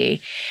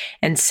quality.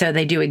 And so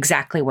they do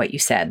exactly what you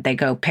said. They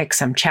go pick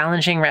some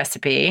challenging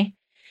recipe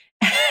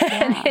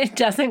and it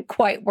doesn't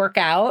quite work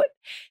out.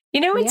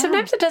 And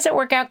sometimes it doesn't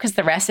work out because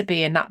the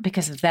recipe and not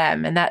because of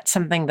them. And that's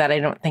something that I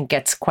don't think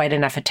gets quite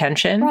enough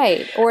attention.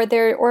 Right. Or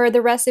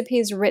the recipe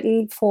is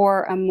written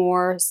for a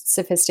more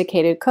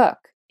sophisticated cook.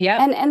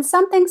 Yeah. And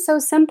something so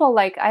simple,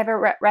 like I have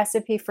a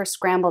recipe for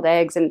scrambled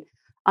eggs. And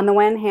on the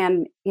one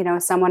hand,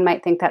 someone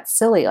might think that's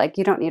silly. Like,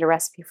 you don't need a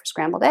recipe for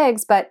scrambled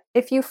eggs. But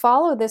if you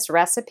follow this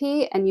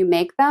recipe and you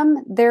make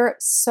them, they're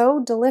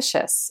so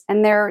delicious.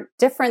 And they're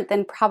different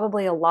than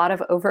probably a lot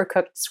of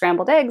overcooked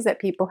scrambled eggs that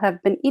people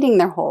have been eating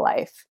their whole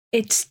life.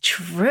 It's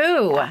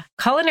true.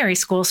 Culinary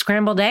school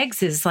scrambled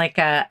eggs is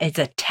it's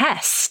a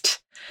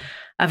test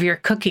of your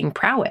cooking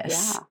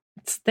prowess.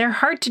 Yeah. They're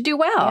hard to do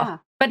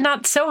well, but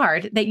not so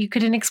hard that you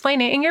couldn't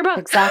explain it in your book.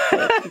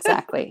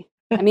 Exactly.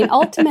 I mean,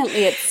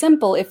 ultimately, it's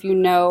simple if you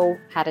know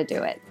how to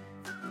do it.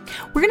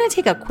 We're going to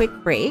take a quick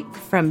break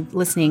from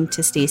listening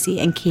to Stacy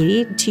and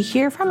Katie to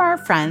hear from our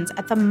friends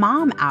at the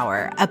Mom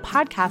Hour, a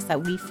podcast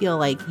that we feel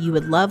like you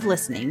would love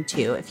listening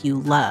to if you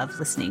love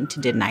listening to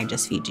Didn't I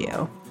Just Feed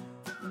You?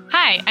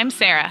 Hi, I'm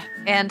Sarah.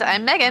 And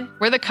I'm Megan.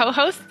 We're the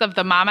co-hosts of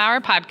the Mom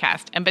Hour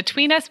podcast, and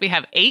between us, we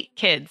have 8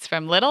 kids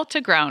from little to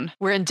grown.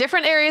 We're in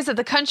different areas of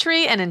the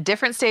country and in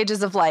different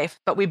stages of life,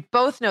 but we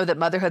both know that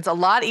motherhood's a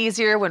lot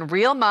easier when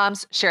real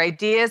moms share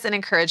ideas and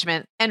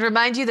encouragement and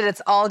remind you that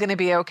it's all going to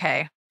be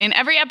okay. In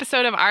every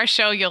episode of our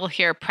show, you'll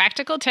hear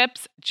practical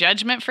tips,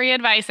 judgment-free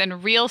advice,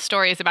 and real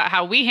stories about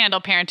how we handle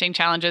parenting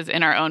challenges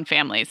in our own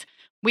families.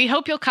 We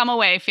hope you'll come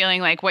away feeling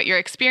like what you're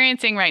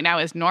experiencing right now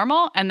is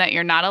normal and that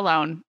you're not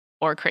alone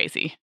or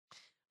crazy.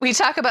 We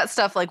talk about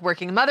stuff like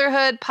working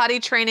motherhood,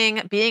 potty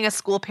training, being a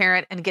school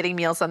parent, and getting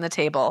meals on the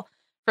table.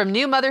 From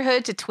new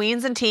motherhood to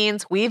tweens and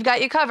teens, we've got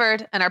you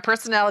covered, and our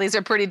personalities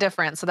are pretty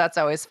different, so that's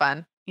always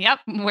fun. Yep,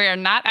 we're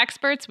not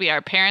experts. We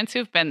are parents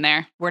who've been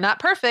there. We're not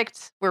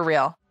perfect. We're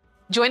real.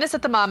 Join us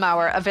at the Mom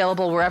Hour,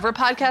 available wherever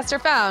podcasts are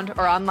found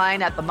or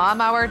online at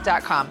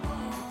themomhour.com.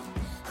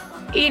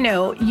 You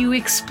know, you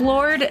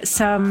explored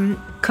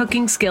some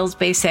cooking skills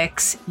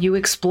basics. You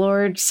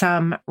explored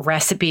some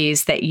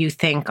recipes that you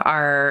think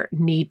are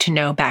need to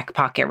know back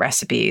pocket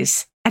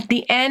recipes. At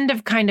the end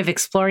of kind of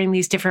exploring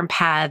these different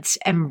paths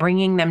and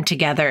bringing them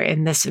together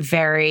in this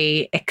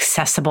very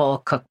accessible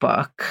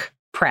cookbook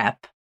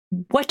prep,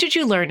 what did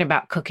you learn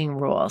about cooking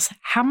rules?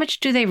 How much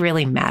do they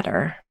really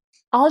matter?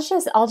 I'll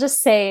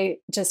just say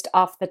just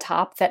off the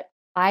top that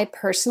I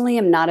personally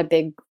am not a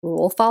big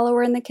rule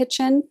follower in the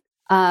kitchen.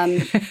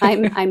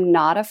 I'm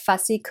not a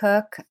fussy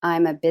cook.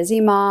 I'm a busy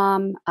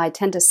mom. I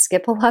tend to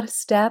skip a lot of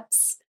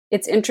steps.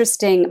 It's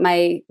interesting.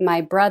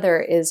 My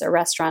brother is a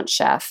restaurant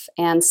chef,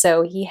 and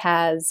so he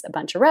has a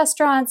bunch of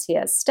restaurants. He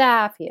has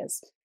staff. He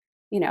has,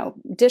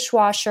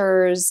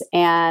 dishwashers,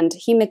 and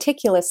he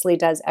meticulously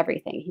does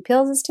everything. He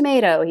peels his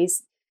tomato.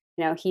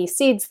 He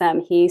seeds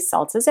them. He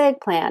salts his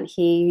eggplant.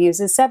 He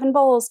uses 7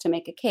 bowls to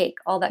make a cake.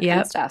 All that kind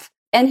of stuff.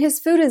 And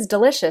his food is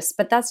delicious,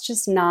 but that's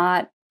just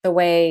not the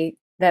way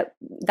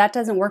that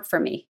doesn't work for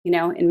me,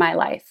 in my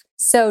life.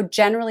 So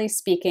generally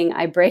speaking,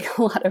 I break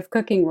a lot of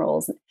cooking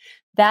rules.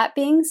 That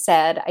being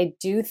said, I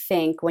do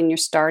think when you're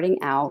starting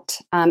out,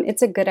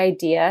 it's a good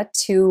idea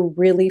to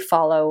really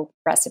follow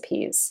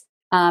recipes.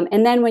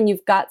 And then when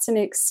you've got some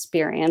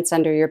experience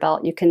under your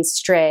belt, you can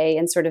stray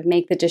and sort of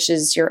make the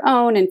dishes your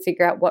own and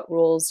figure out what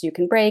rules you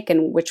can break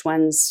and which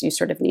ones you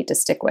sort of need to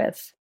stick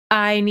with.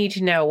 I need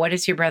to know, what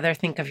does your brother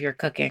think of your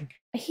cooking?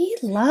 He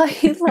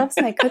loves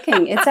my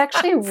cooking. It's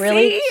actually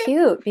really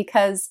cute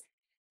because,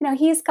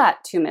 he's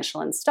got 2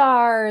 Michelin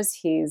stars.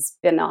 He's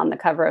been on the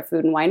cover of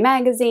Food and Wine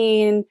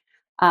magazine.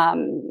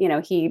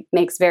 He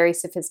makes very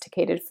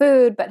sophisticated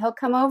food, but he'll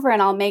come over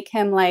and I'll make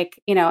him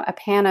a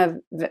pan of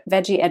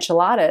veggie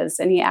enchiladas,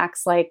 and he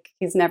acts like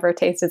he's never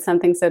tasted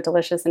something so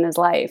delicious in his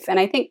life. And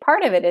I think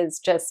part of it is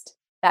just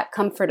that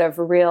comfort of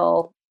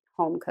real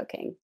home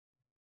cooking.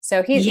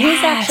 So he's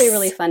actually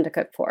really fun to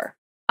cook for.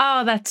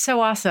 Oh, that's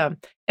so awesome.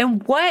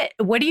 And what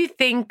do you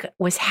think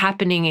was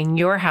happening in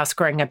your house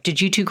growing up? Did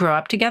you two grow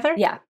up together?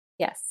 Yeah.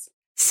 Yes.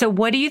 So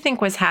what do you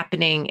think was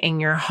happening in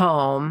your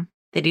home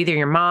that either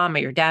your mom or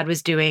your dad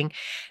was doing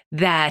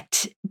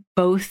that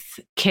both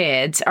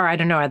kids, or I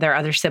don't know, are there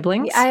other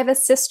siblings? I have a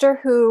sister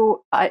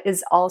who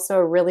is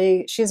also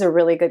she's a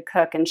really good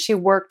cook, and she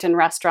worked in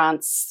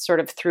restaurants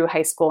sort of through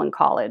high school and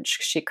college.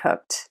 She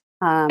cooked.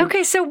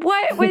 Okay, so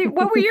what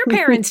were your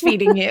parents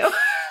feeding you?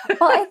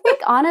 Well, I think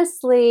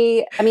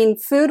honestly,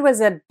 food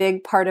was a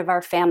big part of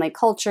our family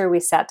culture. We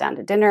sat down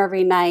to dinner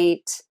every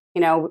night.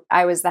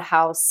 I was the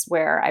house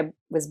where I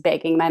was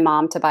begging my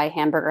mom to buy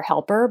Hamburger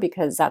Helper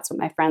because that's what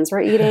my friends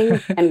were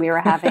eating, and we were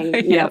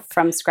having,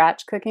 from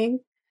scratch cooking.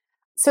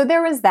 So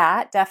there was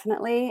that,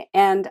 definitely.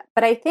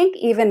 But I think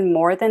even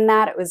more than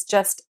that, it was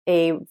just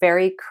a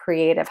very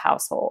creative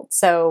household.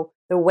 So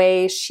the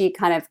way she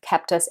kind of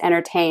kept us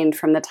entertained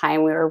from the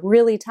time we were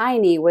really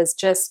tiny was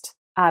just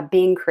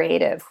being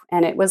creative.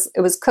 And it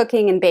was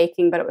cooking and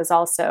baking, but it was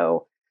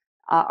also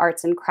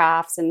arts and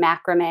crafts and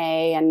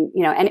macrame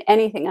and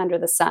anything under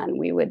the sun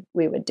we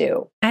would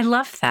do. I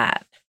love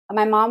that.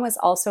 My mom was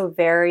also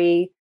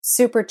very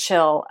super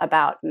chill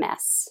about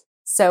mess.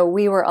 So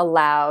we were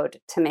allowed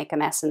to make a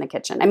mess in the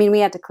kitchen. We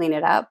had to clean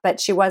it up,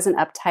 but she wasn't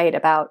uptight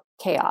about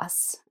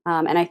chaos.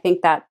 And I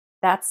think that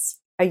that's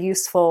a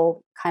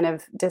useful kind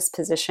of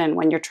disposition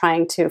when you're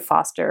trying to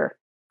foster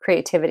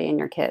creativity in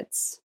your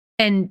kids.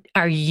 And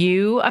are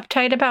you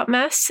uptight about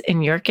mess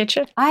in your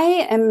kitchen?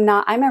 I am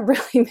not. I'm a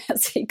really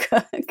messy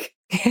cook.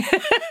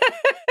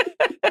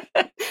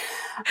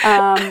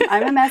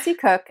 I'm a messy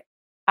cook.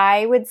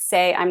 I would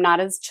say I'm not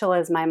as chill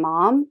as my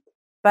mom,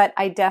 but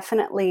I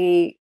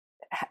definitely,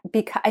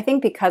 I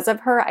think because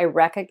of her, I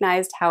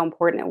recognized how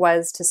important it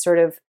was to sort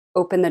of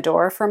open the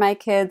door for my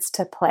kids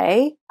to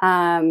play.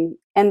 And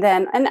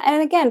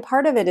again,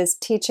 part of it is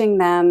teaching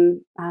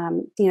them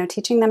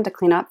to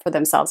clean up for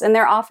themselves. And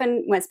they're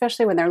often,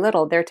 especially when they're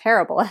little, they're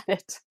terrible at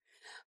it.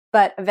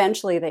 But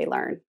eventually they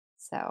learn.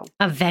 So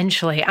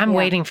eventually, I'm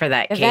waiting for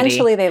that, Katie.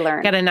 Eventually they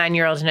learn. Got a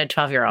 9-year-old and a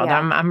 12-year-old. Yeah.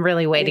 I'm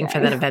really waiting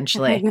for that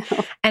eventually.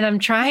 And I'm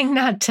trying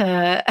not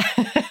to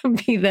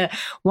be the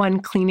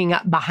one cleaning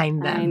up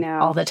behind them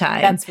all the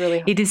time. That's really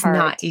hard. It is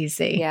not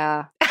easy.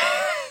 Yeah.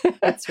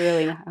 That's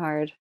really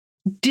hard.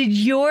 Did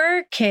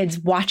your kids,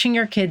 watching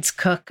your kids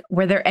cook,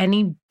 were there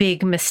any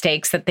big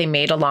mistakes that they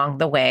made along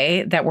the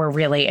way that were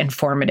really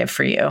informative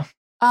for you?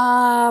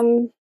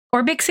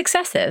 Or big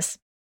successes?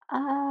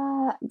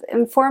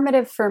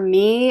 Informative for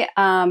me.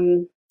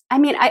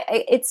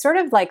 It's sort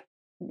of like,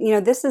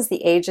 this is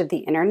the age of the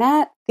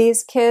internet,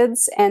 these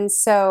kids. And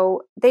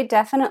so they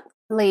definitely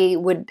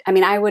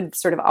I would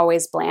sort of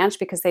always blanch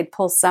because they'd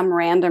pull some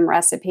random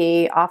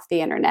recipe off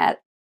the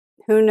internet.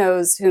 Who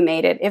knows who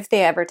made it, if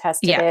they ever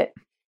tested it.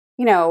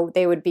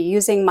 They would be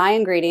using my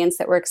ingredients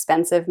that were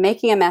expensive,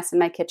 making a mess in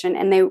my kitchen,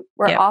 and they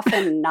were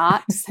often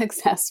not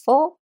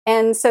successful.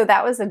 And so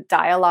that was a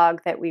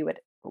dialogue that we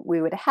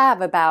would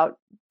have about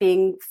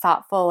being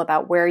thoughtful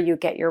about where you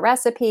get your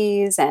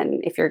recipes.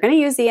 And if you're going to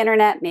use the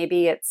internet,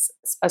 maybe it's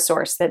a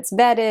source that's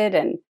vetted,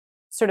 and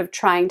sort of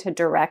trying to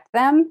direct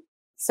them.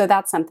 So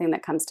that's something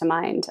that comes to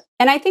mind.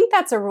 And I think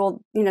that's a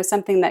rule,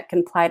 something that can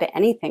apply to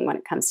anything when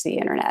it comes to the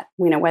internet,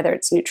 whether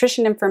it's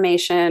nutrition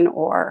information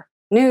or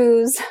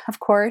news, of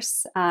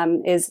course,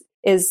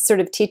 is sort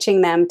of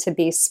teaching them to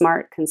be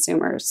smart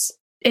consumers.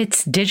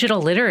 It's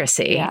digital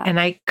literacy. Yeah. And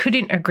I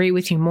couldn't agree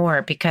with you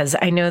more, because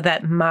I know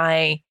that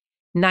my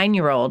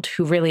 9-year-old,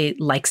 who really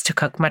likes to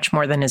cook much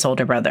more than his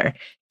older brother,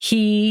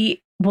 he'll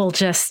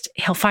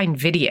find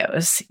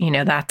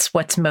videos, that's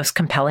what's most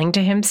compelling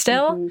to him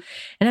still. Mm-hmm.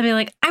 And I'll be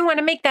like, I want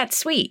to make that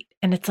sweet.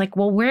 And it's like,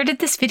 well, where did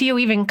this video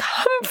even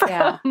come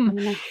from?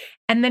 Yeah.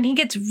 And then he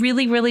gets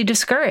really, really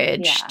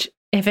discouraged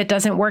if it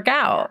doesn't work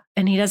out,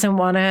 and he doesn't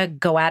want to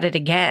go at it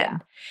again. Yeah.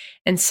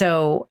 And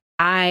so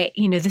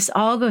this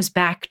all goes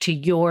back to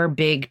your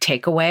big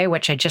takeaway,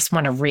 which I just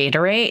want to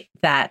reiterate,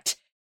 that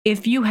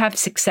if you have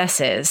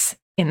successes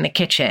in the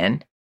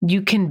kitchen,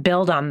 you can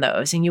build on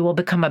those and you will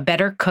become a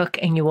better cook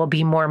and you will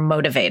be more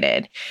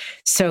motivated.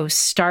 So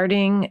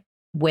starting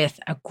with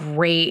a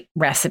great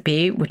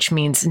recipe, which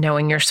means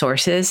knowing your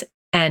sources,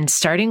 and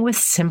starting with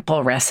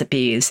simple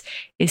recipes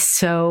is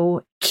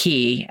so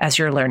key as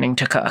you're learning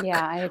to cook.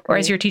 Yeah, I agree. Or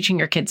as you're teaching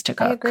your kids to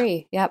cook. I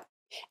agree. Yep.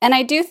 And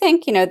I do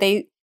think,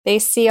 they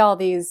see all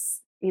these,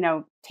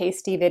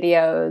 tasty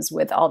videos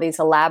with all these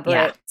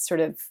elaborate sort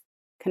of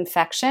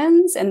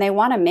confections, and they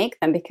want to make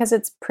them because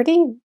it's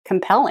pretty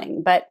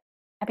compelling. But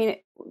I mean,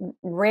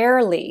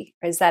 rarely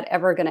is that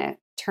ever going to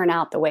turn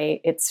out the way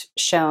it's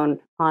shown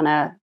on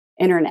a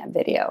internet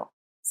video.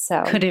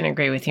 So couldn't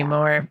agree with you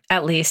more,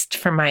 at least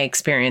from my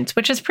experience,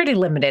 which is pretty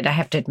limited. I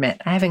have to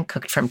admit, I haven't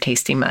cooked from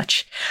Tasty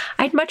much.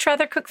 I'd much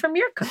rather cook from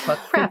your cookbook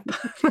prep.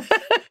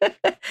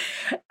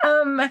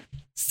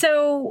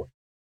 So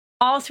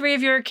all 3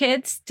 of your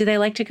kids, do they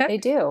like to cook? They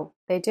do.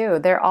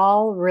 They're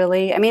all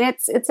really,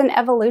 it's an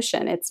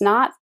evolution. It's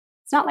not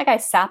like I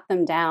sat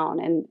them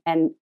down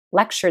and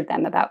lectured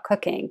them about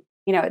cooking.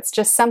 It's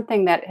just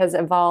something that has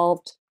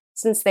evolved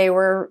since they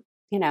were,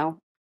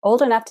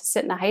 old enough to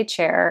sit in a high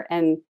chair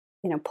and,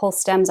 pull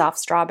stems off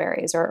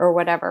strawberries or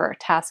whatever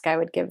task I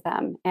would give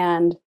them.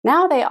 And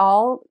now they're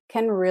all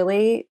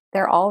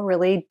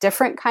really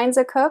different kinds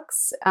of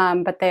cooks,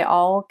 but they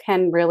all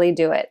can really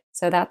do it.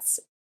 So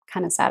that's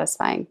kind of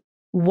satisfying.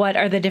 What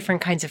are the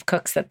different kinds of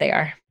cooks that they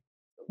are?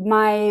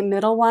 My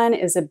middle one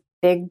is a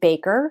big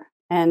baker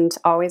and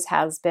always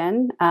has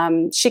been.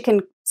 She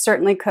can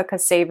certainly cook a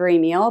savory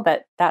meal,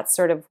 but that's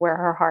sort of where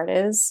her heart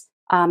is.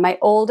 My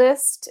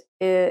oldest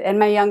and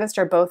my youngest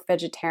are both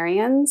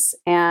vegetarians,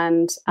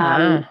 and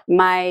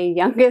my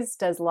youngest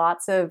does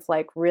lots of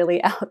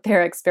really out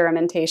there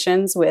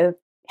experimentations with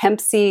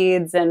hemp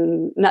seeds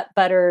and nut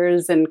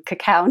butters and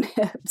cacao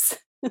nibs,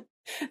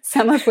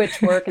 some of which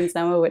work and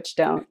some of which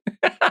don't.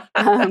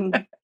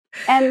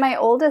 And my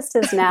oldest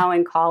is now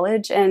in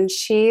college, and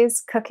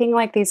she's cooking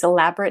these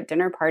elaborate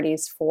dinner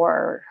parties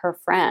for her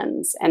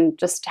friends and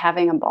just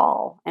having a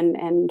ball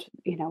and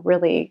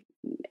really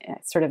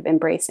sort of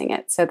embracing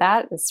it. So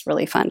that is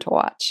really fun to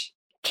watch.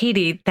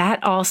 Katie,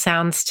 that all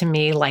sounds to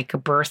me like a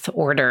birth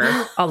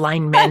order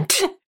alignment.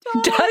 Does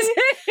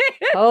it?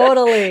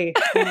 Totally.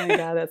 Oh my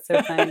God, that's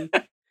so funny.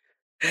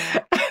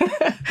 Yeah.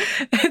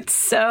 It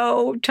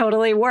so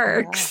totally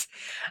works.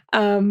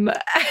 Yeah.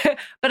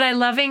 But I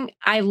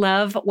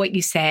love what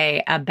you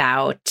say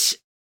about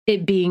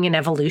it being an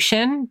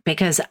evolution,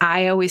 because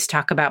I always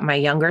talk about my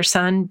younger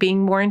son being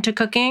more into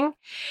cooking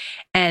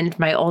and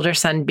my older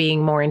son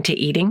being more into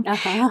eating,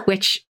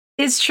 which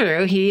is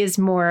true. He is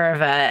more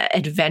of an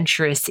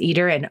adventurous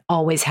eater and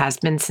always has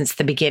been since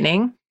the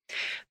beginning.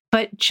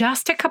 But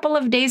just a couple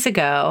of days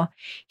ago,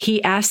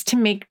 he asked to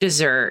make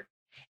dessert.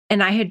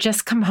 And I had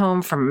just come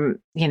home from,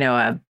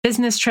 a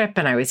business trip,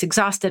 and I was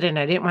exhausted and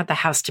I didn't want the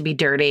house to be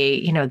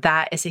dirty.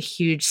 That is a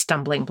huge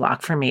stumbling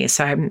block for me.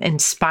 So I'm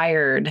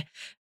inspired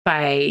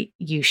by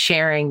you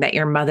sharing that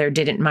your mother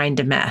didn't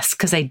mind a mess,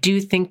 because I do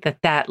think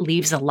that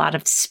leaves a lot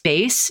of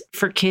space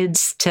for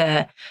kids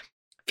to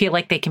feel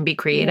like they can be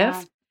creative.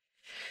 Yeah.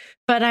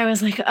 But I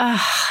was like,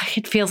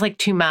 it feels like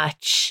too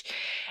much.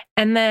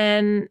 And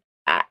then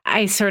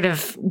I sort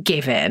of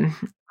gave in.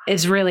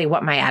 Is really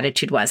what my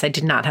attitude was. I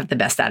did not have the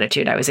best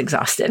attitude. I was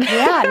exhausted.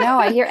 Yeah, no,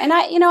 I hear. And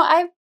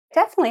I've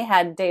definitely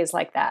had days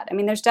like that.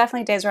 There's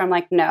definitely days where I'm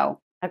like,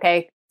 no,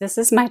 okay, this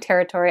is my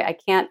territory. I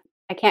can't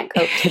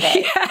cope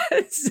today.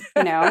 Yes.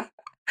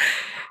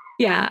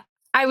 Yeah.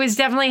 I was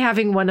definitely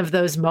having one of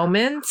those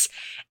moments.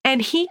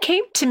 And he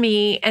came to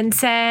me and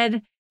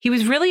said he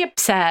was really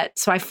upset.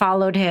 So I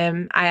followed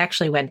him. I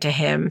actually went to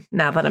him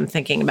now that I'm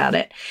thinking about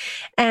it.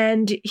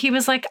 And he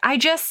was like,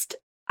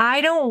 I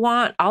don't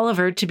want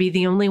Oliver to be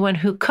the only one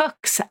who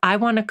cooks. I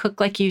want to cook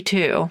like you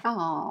too.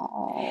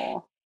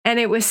 Oh. And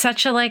it was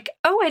such a like,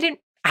 oh,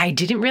 I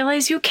didn't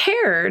realize you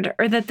cared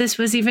or that this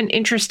was even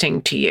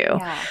interesting to you.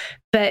 Yeah.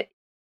 But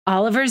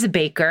Oliver's a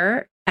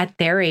baker. At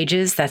their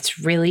ages, that's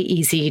really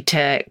easy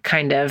to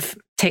kind of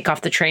take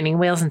off the training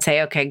wheels and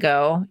say, okay,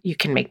 go. You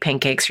can make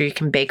pancakes or you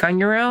can bake on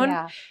your own.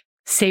 Yeah.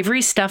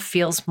 Savory stuff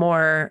feels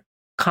more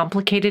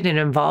complicated and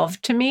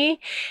involved to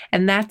me.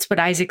 And that's what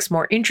Isaac's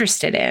more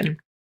interested in.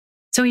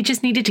 So he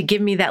just needed to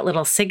give me that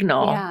little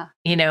signal,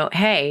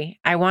 hey,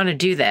 I want to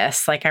do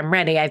this. Like, I'm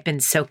ready. I've been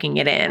soaking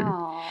it in.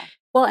 Oh.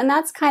 Well, and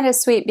that's kind of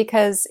sweet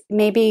because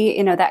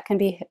maybe, that can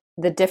be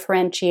the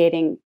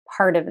differentiating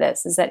part of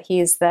this is that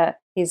he's the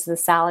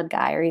salad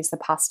guy or he's the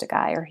pasta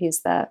guy or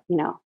he's the,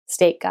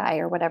 steak guy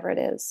or whatever it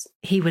is.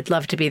 He would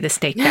love to be the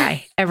steak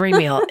guy every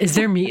meal. Is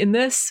there meat in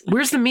this?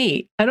 Where's the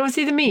meat? I don't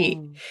see the meat.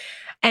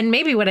 And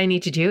maybe what I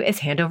need to do is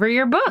hand over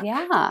your book.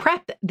 Yeah.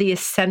 Prep, the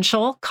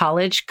Essential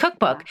College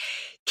Cookbook. Yeah.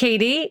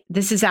 Katie,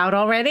 this is out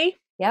already?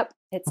 Yep.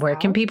 It's Where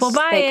can out. people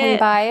buy They it? can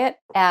buy it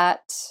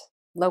at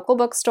local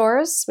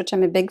bookstores, which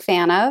I'm a big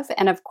fan of.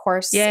 And of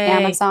course, Yay.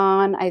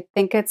 Amazon. I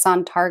think it's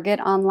on Target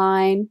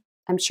online.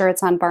 I'm sure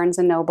it's on Barnes &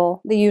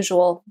 Noble, the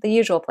usual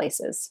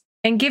places.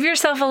 And give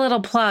yourself a little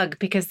plug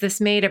because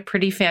this made a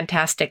pretty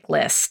fantastic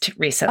list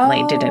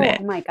recently, didn't it?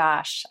 Oh my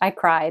gosh, I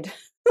cried.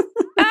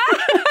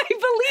 I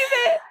believe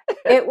it.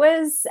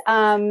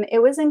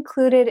 It was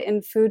included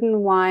in Food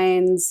and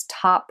Wine's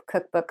top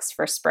cookbooks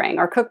for spring,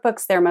 or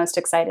cookbooks they're most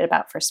excited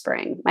about for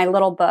spring. My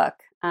little book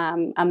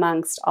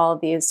amongst all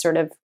of these sort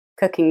of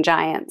cooking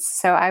giants.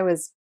 So I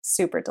was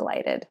super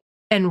delighted.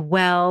 And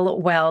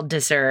well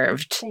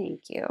deserved.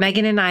 Thank you.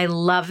 Megan and I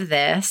love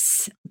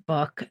this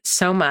book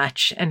so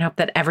much and hope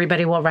that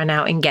everybody will run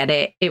out and get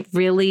it. It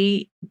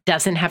really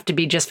doesn't have to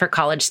be just for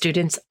college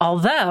students,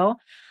 although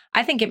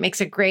I think it makes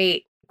a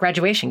great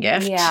graduation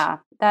gift. Yeah,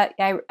 that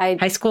I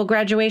high school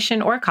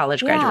graduation or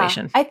college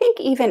graduation. I think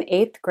even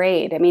 8th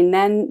grade. I mean,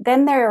 then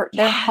they're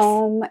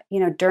home,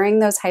 during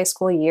those high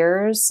school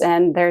years,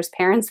 and there's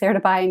parents there to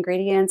buy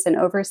ingredients and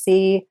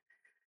oversee,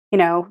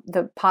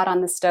 the pot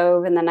on the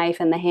stove and the knife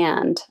in the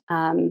hand.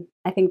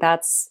 I think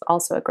that's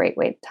also a great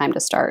time to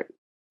start.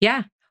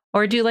 Yeah.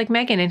 Or do like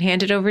Megan and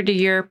hand it over to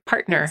your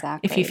partner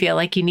if you feel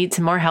like you need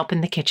some more help in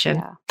the kitchen.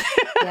 Yeah.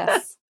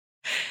 Yes.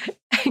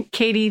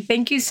 Katie,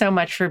 thank you so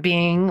much for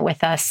being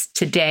with us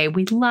today.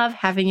 We love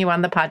having you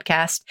on the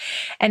podcast.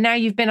 And now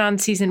you've been on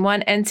season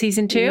 1 and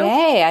season 2.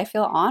 Yay, I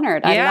feel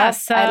honored. Yeah, I love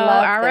this.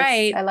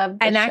 I love this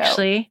and show.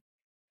 actually,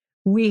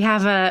 we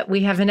have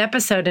an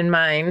episode in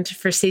mind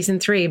for season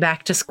 3,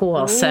 Back to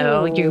School. Ooh.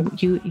 So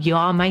you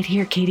all might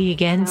hear Katie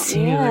again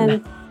soon.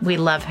 Man. We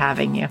love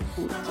having you.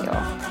 Thank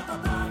you.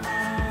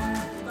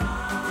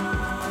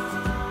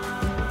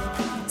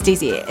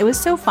 Stacey, it was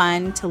so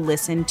fun to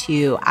listen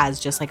to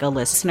as just like a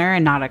listener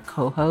and not a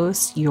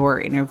co-host,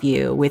 your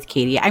interview with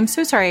Katie. I'm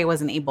so sorry I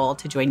wasn't able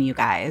to join you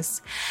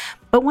guys.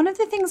 But one of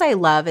the things I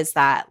love is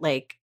that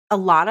like a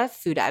lot of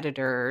food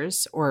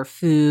editors or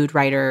food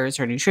writers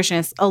or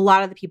nutritionists, a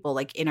lot of the people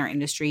like in our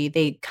industry,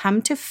 they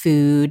come to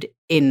food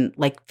in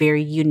like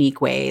very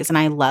unique ways. And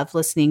I love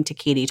listening to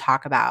Katie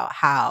talk about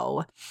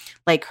how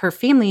like her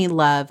family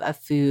love of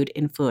food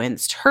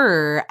influenced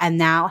her and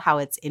now how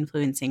it's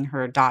influencing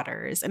her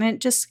daughters. And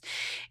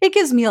it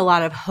gives me a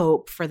lot of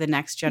hope for the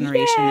next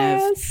generation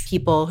of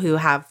people who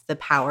have the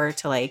power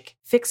to like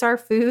fix our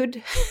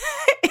food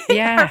in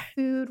our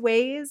food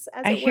ways.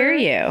 I hear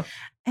you.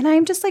 And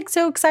I'm just like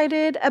so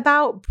excited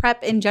about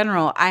prep in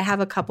general. I have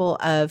a couple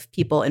of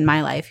people in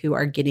my life who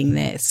are getting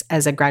this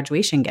as a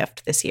graduation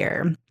gift this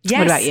year. Yes,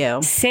 what about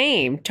you?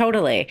 Same,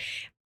 totally.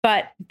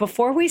 But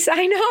before we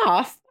sign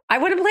off, I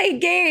want to play a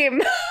game.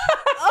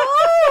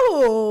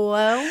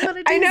 What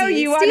a I know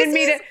you wanted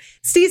me to.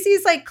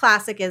 Stacey's like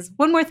classic is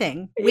one more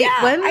thing.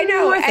 I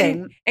know. More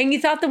thing. And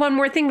you thought the one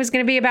more thing was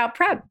going to be about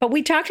prep, but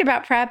we talked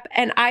about prep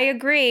and I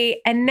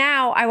agree. And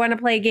now I want to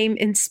play a game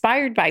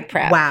inspired by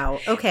prep. Wow.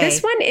 Okay.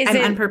 This one isn't.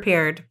 I'm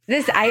unprepared.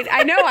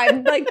 I know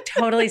I'm like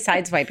totally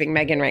sideswiping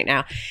Megan right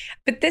now,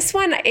 but this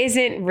one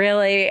isn't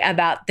really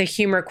about the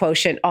humor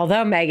quotient.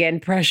 Although Megan,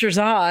 pressure's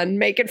on,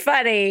 make it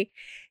funny.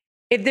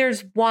 If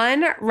there's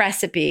one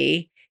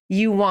recipe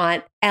you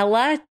want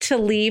Ella to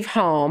leave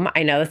home,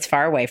 I know that's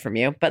far away from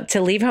you, but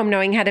to leave home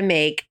knowing how to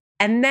make,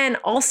 and then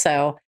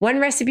also one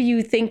recipe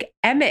you think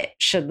Emmett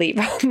should leave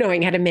home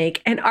knowing how to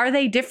make, and are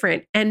they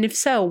different? And if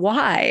so,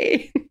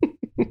 why?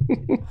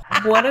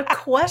 What a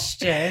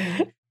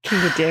question.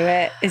 Can you do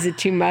it? Is it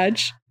too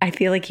much? I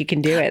feel like you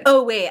can do it.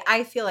 Oh, wait.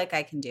 I feel like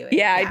I can do it.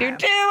 Yeah, I do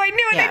too. I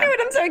knew it.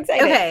 I'm so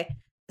excited. Okay.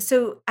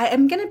 So I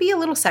am going to be a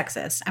little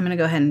sexist. I'm going to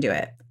go ahead and do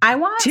it.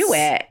 Do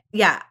it.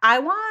 Yeah. I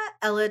want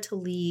Ella to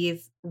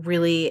leave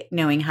really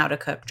knowing how to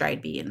cook dried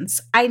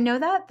beans. I know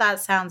that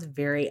sounds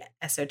very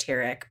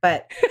esoteric,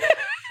 but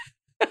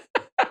it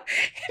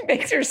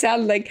makes her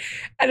sound like,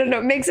 I don't know,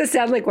 it makes us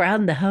sound like we're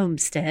on the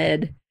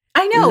homestead.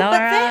 I know,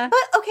 Laura.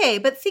 but okay,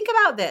 but think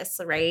about this,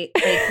 right?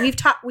 Like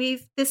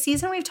this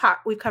season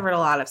we've covered a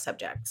lot of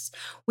subjects.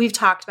 We've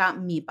talked about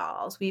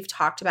meatballs. We've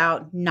talked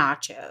about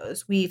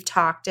nachos. We've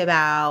talked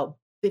about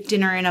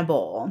dinner in a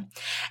bowl.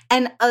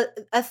 And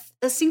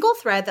a single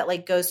thread that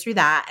like goes through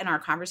that and our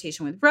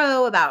conversation with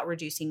Ro about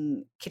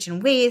reducing kitchen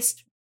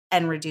waste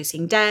and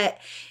reducing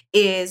debt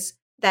is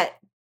that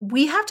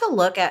we have to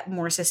look at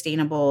more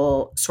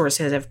sustainable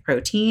sources of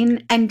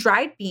protein, and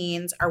dried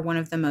beans are one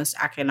of the most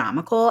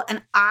economical.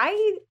 And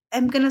I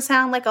am going to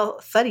sound like a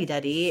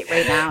fuddy-duddy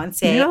right now and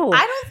say, No.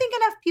 I don't think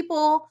enough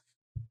people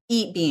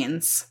eat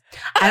beans.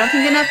 I don't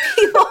think enough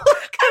people.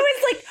 I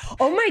was like,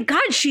 oh my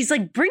God, she's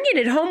like bringing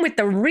it home with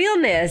the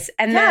realness.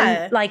 And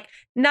then like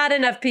not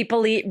enough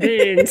people eat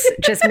beans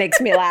just makes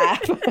me laugh.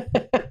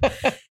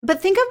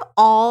 But think of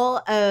all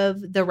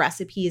of the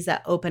recipes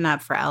that open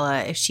up for Ella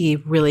if she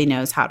really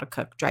knows how to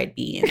cook dried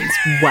beans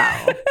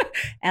well.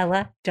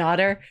 Ella,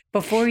 daughter,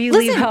 before you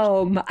Listen. leave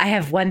home, I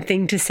have one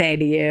thing to say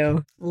to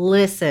you.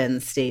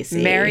 Listen,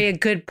 Stacey. Marry a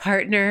good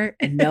partner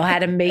and know how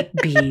to make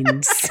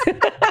beans.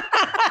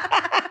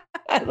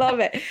 I love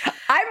it.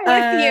 I'm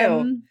with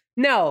you.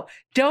 No,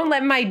 don't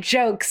let my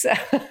jokes.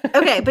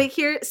 Okay, but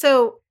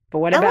But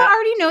what Ella about?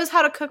 already knows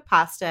how to cook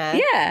pasta.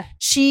 Yeah.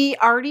 She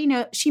already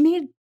knows. She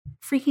made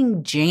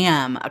freaking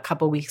jam a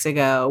couple weeks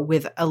ago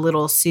with a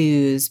Little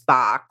Sue's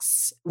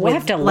box. We'll with,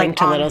 have to like, link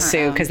to on Little her Sue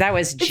own. because that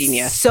was It's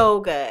genius. so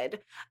good.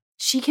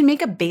 She can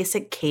make a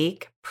basic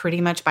cake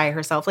pretty much by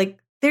herself. Like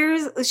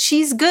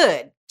she's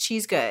good.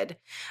 She's good.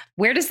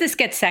 Where does this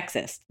get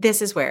sexist?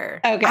 This is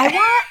where. Okay.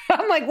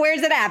 I'm like,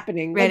 where's it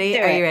happening? Let's Ready? do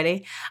Are it. you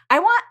ready? I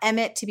want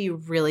Emmett to be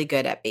really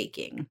good at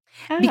baking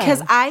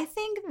because Oh. I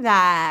think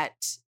that,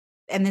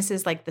 and this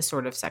is like the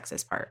sort of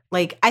sexist part.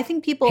 Like I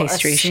think people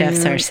Pastry assume,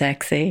 chefs are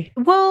sexy.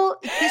 Well,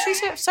 pastry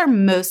chefs are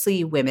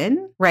mostly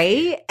women,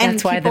 right?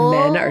 That's why the people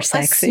men are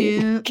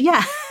sexy.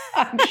 Yeah.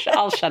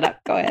 I'll shut up.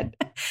 Go ahead.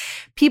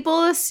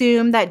 People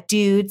assume that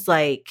dudes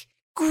like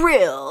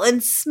grill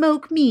and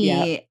smoke meat.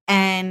 Yep.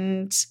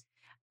 And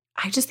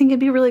I just think it'd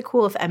be really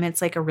cool if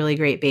Emmett's like a really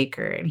great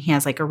baker and he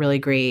has like a really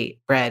great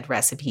bread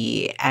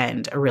recipe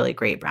and a really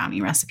great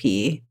brownie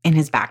recipe in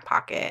his back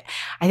pocket.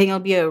 I think it'll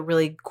be a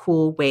really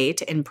cool way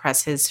to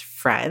impress his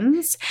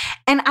friends.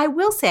 And I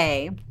will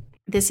say,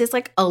 this is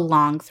like a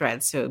long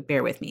thread, so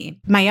bear with me.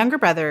 My younger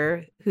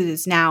brother,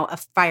 who's now a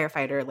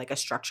firefighter, like a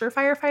structure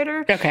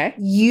firefighter, Okay.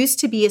 used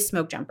to be a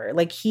smoke jumper.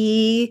 Like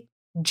he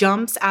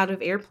jumps out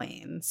of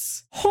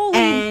airplanes, Holy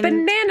And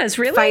bananas,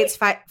 really?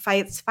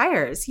 fights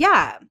fires.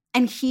 Yeah.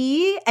 And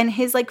he and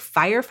his like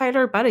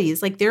firefighter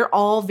buddies, like they're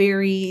all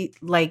very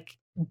like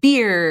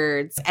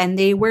beards and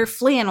they wear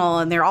flannel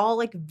and they're all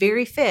like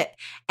very fit.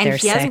 And They're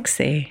he has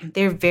sexy.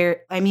 they're very,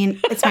 I mean,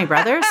 it's my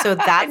brother, so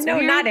that's No,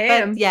 weird, not but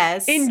him.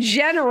 yes. In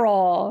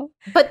general.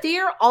 But they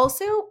are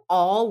also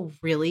all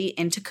really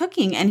into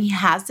cooking. And he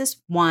has this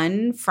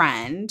one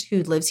friend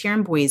who lives here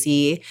in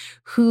Boise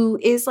who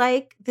is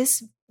like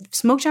this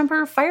smoke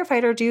jumper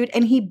firefighter dude,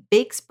 and he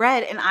bakes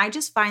bread. And I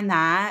just find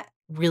that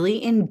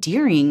really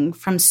endearing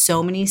from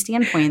so many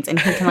standpoints. And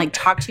he can like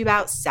talk to you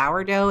about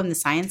sourdough and the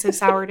science of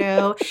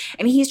sourdough.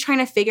 And he's trying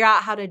to figure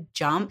out how to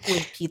jump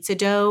with pizza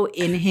dough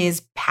in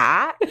his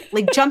pack,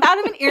 like jump out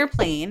of an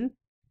airplane.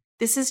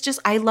 This is just,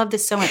 I love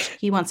this so much.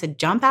 He wants to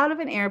jump out of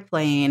an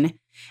airplane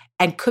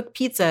and cook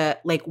pizza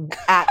like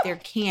at their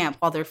camp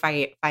while they're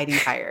fighting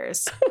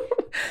fires.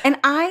 And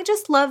I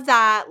just love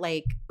that,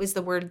 like, was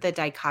the word the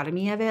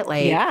dichotomy of it?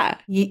 Like, Yeah.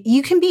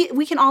 we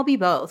can all be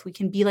both. We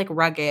can be like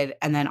rugged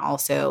and then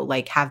also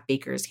like have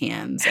baker's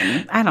hands.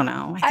 And I don't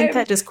know. I think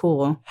that's just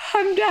cool.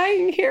 I'm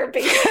dying here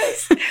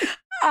because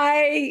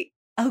I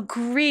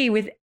agree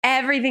with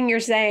everything you're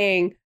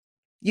saying.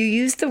 You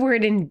used the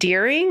word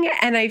endearing,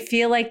 and I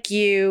feel like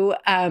you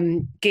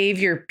gave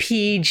your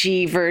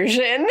PG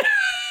version,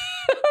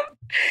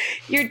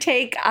 your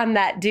take on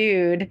that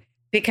dude,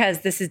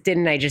 because this is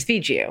Didn't I Just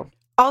Feed You?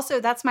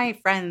 Also, that's my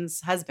friend's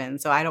husband.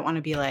 So I don't want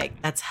to be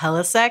like, that's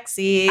hella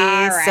sexy.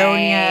 All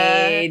Sonia,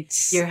 right.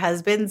 your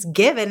husband's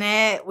giving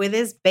it with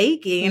his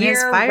baking and his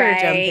You're fire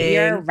right. jumping.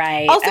 You're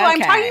right. Also, I'm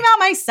Okay. talking about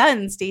my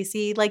son,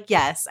 Stacey. Like,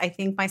 yes, I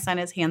think my son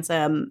is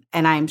handsome,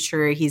 and I'm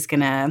sure he's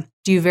gonna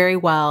do very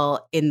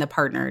well in the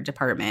partner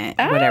department,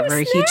 Oh, whatever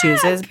he snap.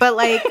 chooses. But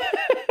like,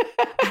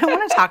 I don't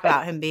want to talk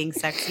about him being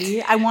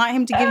sexy. I want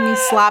him to give me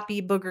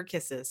sloppy booger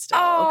kisses still,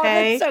 Oh,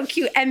 okay? that's so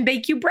cute. And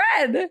bake you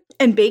bread.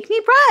 And bake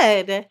me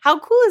bread. How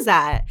cool is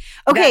that?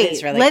 Okay,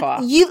 is really cool.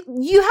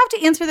 You have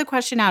to answer the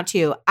question now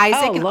too.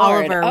 Isaac Oh, and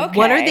Lord. Oliver,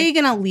 what are Okay. they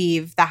gonna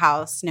leave the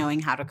house knowing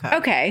how to cook?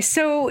 Okay,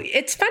 so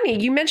it's funny.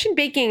 You mentioned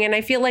baking, and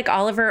I feel like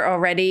Oliver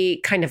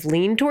already kind of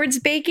leaned towards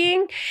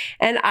baking.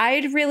 And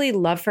I'd really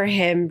love for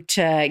him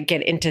to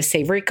get into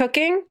savory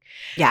cooking.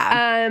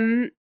 Yeah.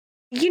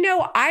 You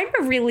know, I'm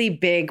a really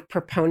big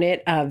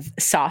proponent of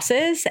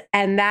sauces,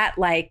 and that,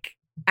 like,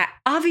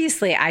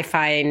 obviously, I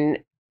find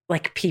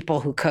like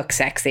people who cook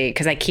sexy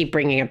because I keep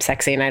bringing up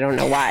sexy and I don't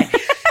know why.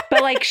 But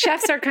like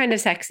chefs are kind of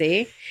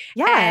sexy.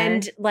 Yeah.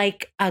 And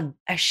like a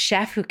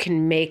chef who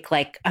can make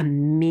like a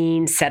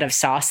mean set of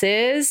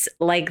sauces,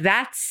 like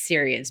that's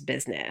serious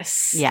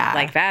business. Yeah.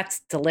 Like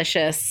that's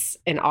delicious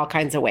in all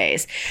kinds of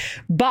ways.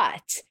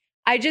 But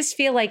I just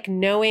feel like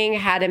knowing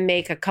how to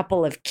make a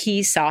couple of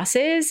key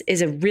sauces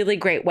is a really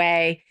great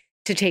way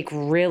to take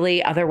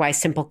really otherwise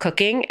simple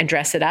cooking and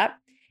dress it up.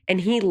 And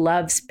he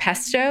loves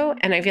pesto.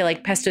 And I feel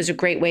like pesto is a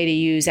great way to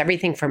use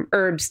everything from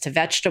herbs to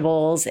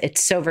vegetables.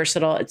 It's so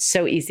versatile. It's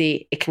so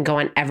easy. It can go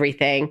on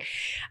everything.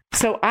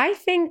 So I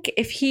think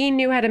if he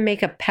knew how to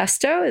make a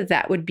pesto,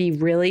 that would be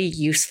really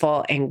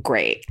useful and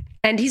great.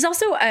 And he's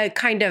also a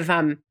kind of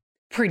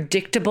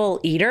predictable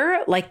eater.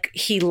 Like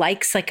he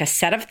likes like a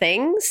set of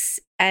things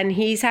and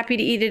he's happy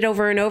to eat it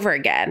over and over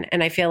again.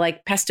 And I feel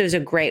like pesto is a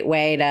great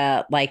way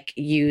to like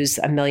use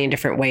a million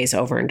different ways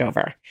over and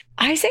over.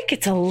 Isaac,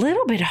 it's a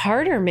little bit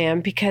harder,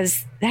 man,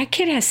 because that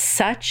kid has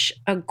such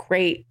a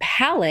great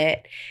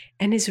palate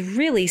and is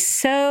really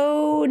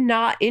so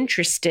not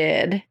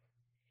interested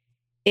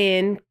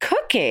in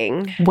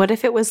cooking. What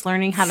if it was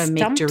learning how to make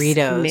Stumps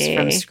Doritos me.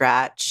 from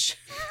scratch?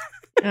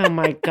 Oh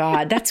my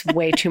God. That's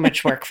way too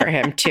much work for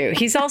him too.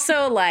 He's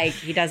also like,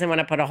 he doesn't want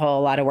to put a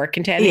whole lot of work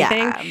into anything.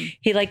 Yeah.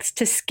 He likes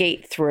to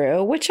skate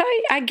through, which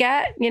I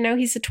get, you know,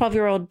 he's a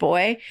 12-year-old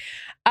boy.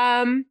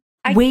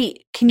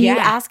 Wait, can you yeah.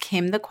 ask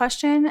him the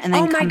question and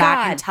then Oh my come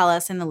back God. and tell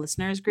us in the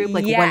listeners group,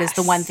 like, Yes. what is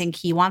the one thing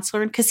he wants to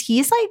learn? Because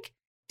he's like,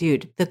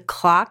 dude, the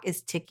clock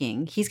is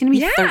ticking. He's going to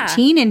be Yeah.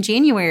 13 in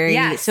January.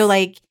 Yes. So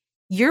like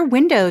your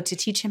window to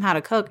teach him how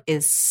to cook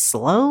is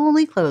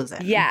slowly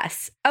closing.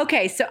 Yes.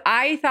 Okay. So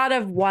I thought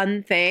of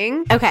one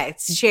thing. Okay,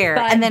 share.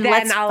 But And then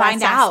let's I'll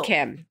find ask out.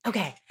 him.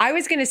 Okay. I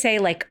was going to say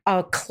like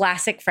a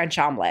classic French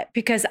omelet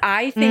because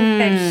I think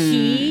that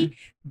he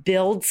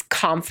builds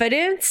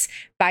confidence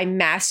by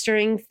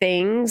mastering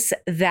things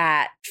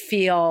that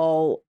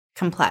feel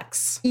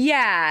Complex.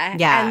 Yeah.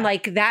 Yeah. And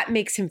like that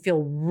makes him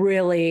feel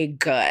really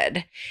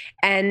good.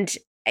 And,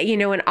 you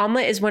know, an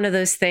omelet is one of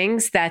those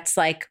things that's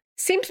like,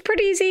 seems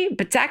pretty easy,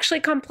 but it's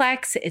actually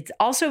complex. It's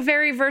also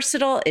very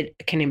versatile. It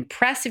can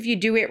impress if you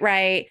do it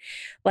right.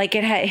 Like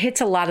it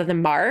hits a lot of the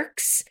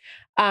marks.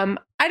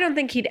 I don't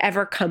think he'd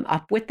ever come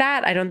up with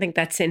that. I don't think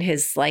that's in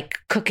his like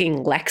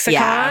cooking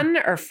lexicon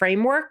or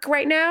framework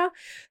right now.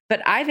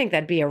 But I think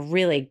that'd be a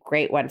really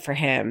great one for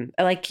him.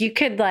 Like you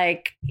could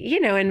like, you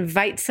know,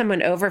 invite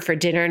someone over for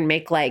dinner and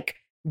make like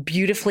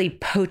beautifully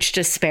poached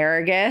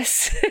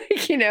asparagus,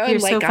 you know, You're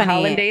and like so a funny.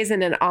 hollandaise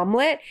and an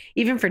omelet,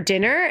 even for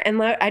dinner.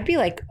 And I'd be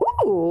like,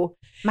 ooh.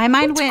 My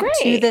mind That's went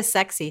to great. the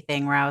sexy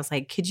thing where I was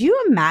like, could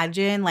you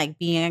imagine like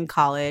being in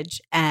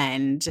college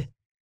and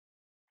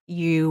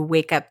you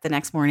wake up the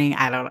next morning?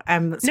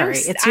 I'm sorry,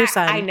 it's your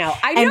son. I know.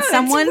 And it's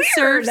someone weird.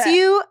 serves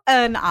you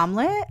an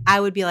omelet, I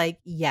would be like,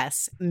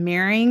 yes,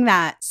 marrying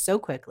that so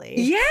quickly.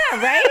 Yeah,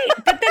 right.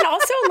 But then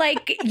also,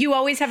 like, you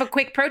always have a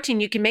quick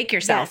protein you can make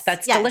yourself. Yes,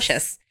 That's yes.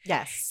 delicious.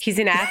 Yes. He's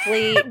an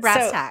athlete.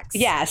 Brass tacks.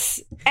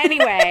 Yes.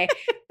 Anyway,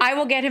 I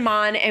will get him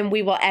on and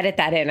we will edit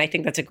that in. I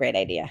think that's a great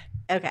idea.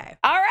 Okay.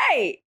 All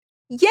right.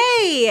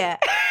 Yay!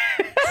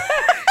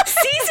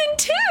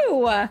 Season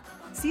 2.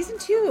 Season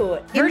 2.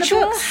 in the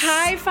Virtual books.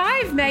 high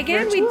five,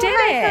 Megan. Virtual we did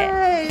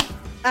high it.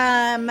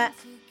 five.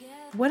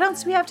 What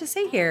else do we have to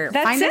say here?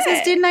 That's Find us as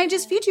it. Didn't I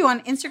Just Feed You on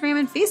Instagram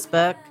and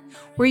Facebook,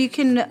 where you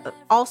can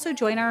also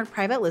join our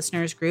private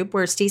listeners group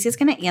where Stacey's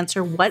going to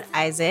answer what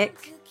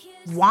Isaac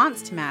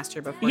wants to master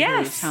before he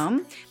Yes. leaves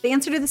home. The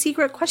answer to the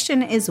secret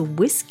question is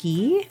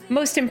whiskey.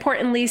 Most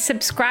importantly,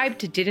 subscribe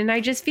to Didn't I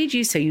Just Feed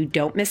You so you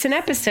don't miss an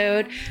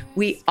episode.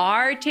 We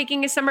are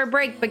taking a summer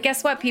break, but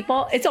guess what,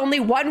 people? It's only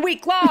 1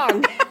 week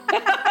long.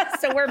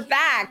 So we're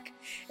back.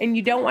 And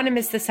you don't want to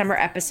miss the summer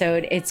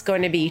episode. It's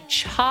going to be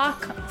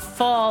chock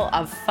full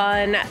of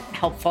fun,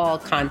 helpful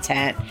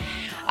content.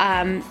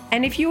 And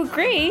if you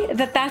agree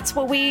that that's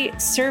what we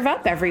serve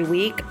up every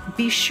week,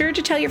 be sure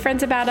to tell your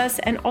friends about us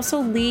and also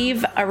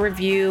leave a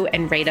review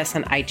and rate us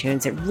on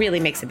iTunes. It really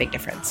makes a big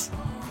difference.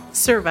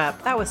 Serve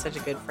up. That was such a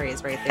good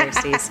phrase right there,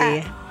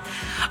 Stacey.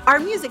 Our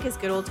music is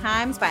Good Old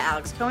Times by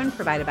Alex Cohen,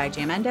 provided by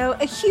Jamendo.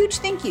 A huge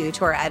thank you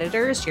to our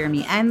editors,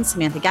 Jeremy N.,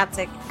 Samantha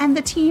Gatzik, and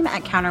the team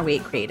at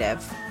Counterweight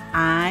Creative.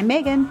 I'm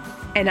Megan.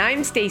 And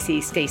I'm Stacey.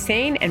 Stay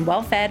sane and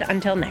well-fed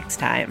until next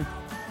time.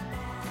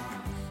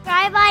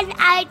 Subscribe on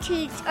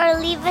iTunes or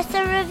leave us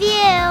a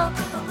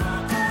review.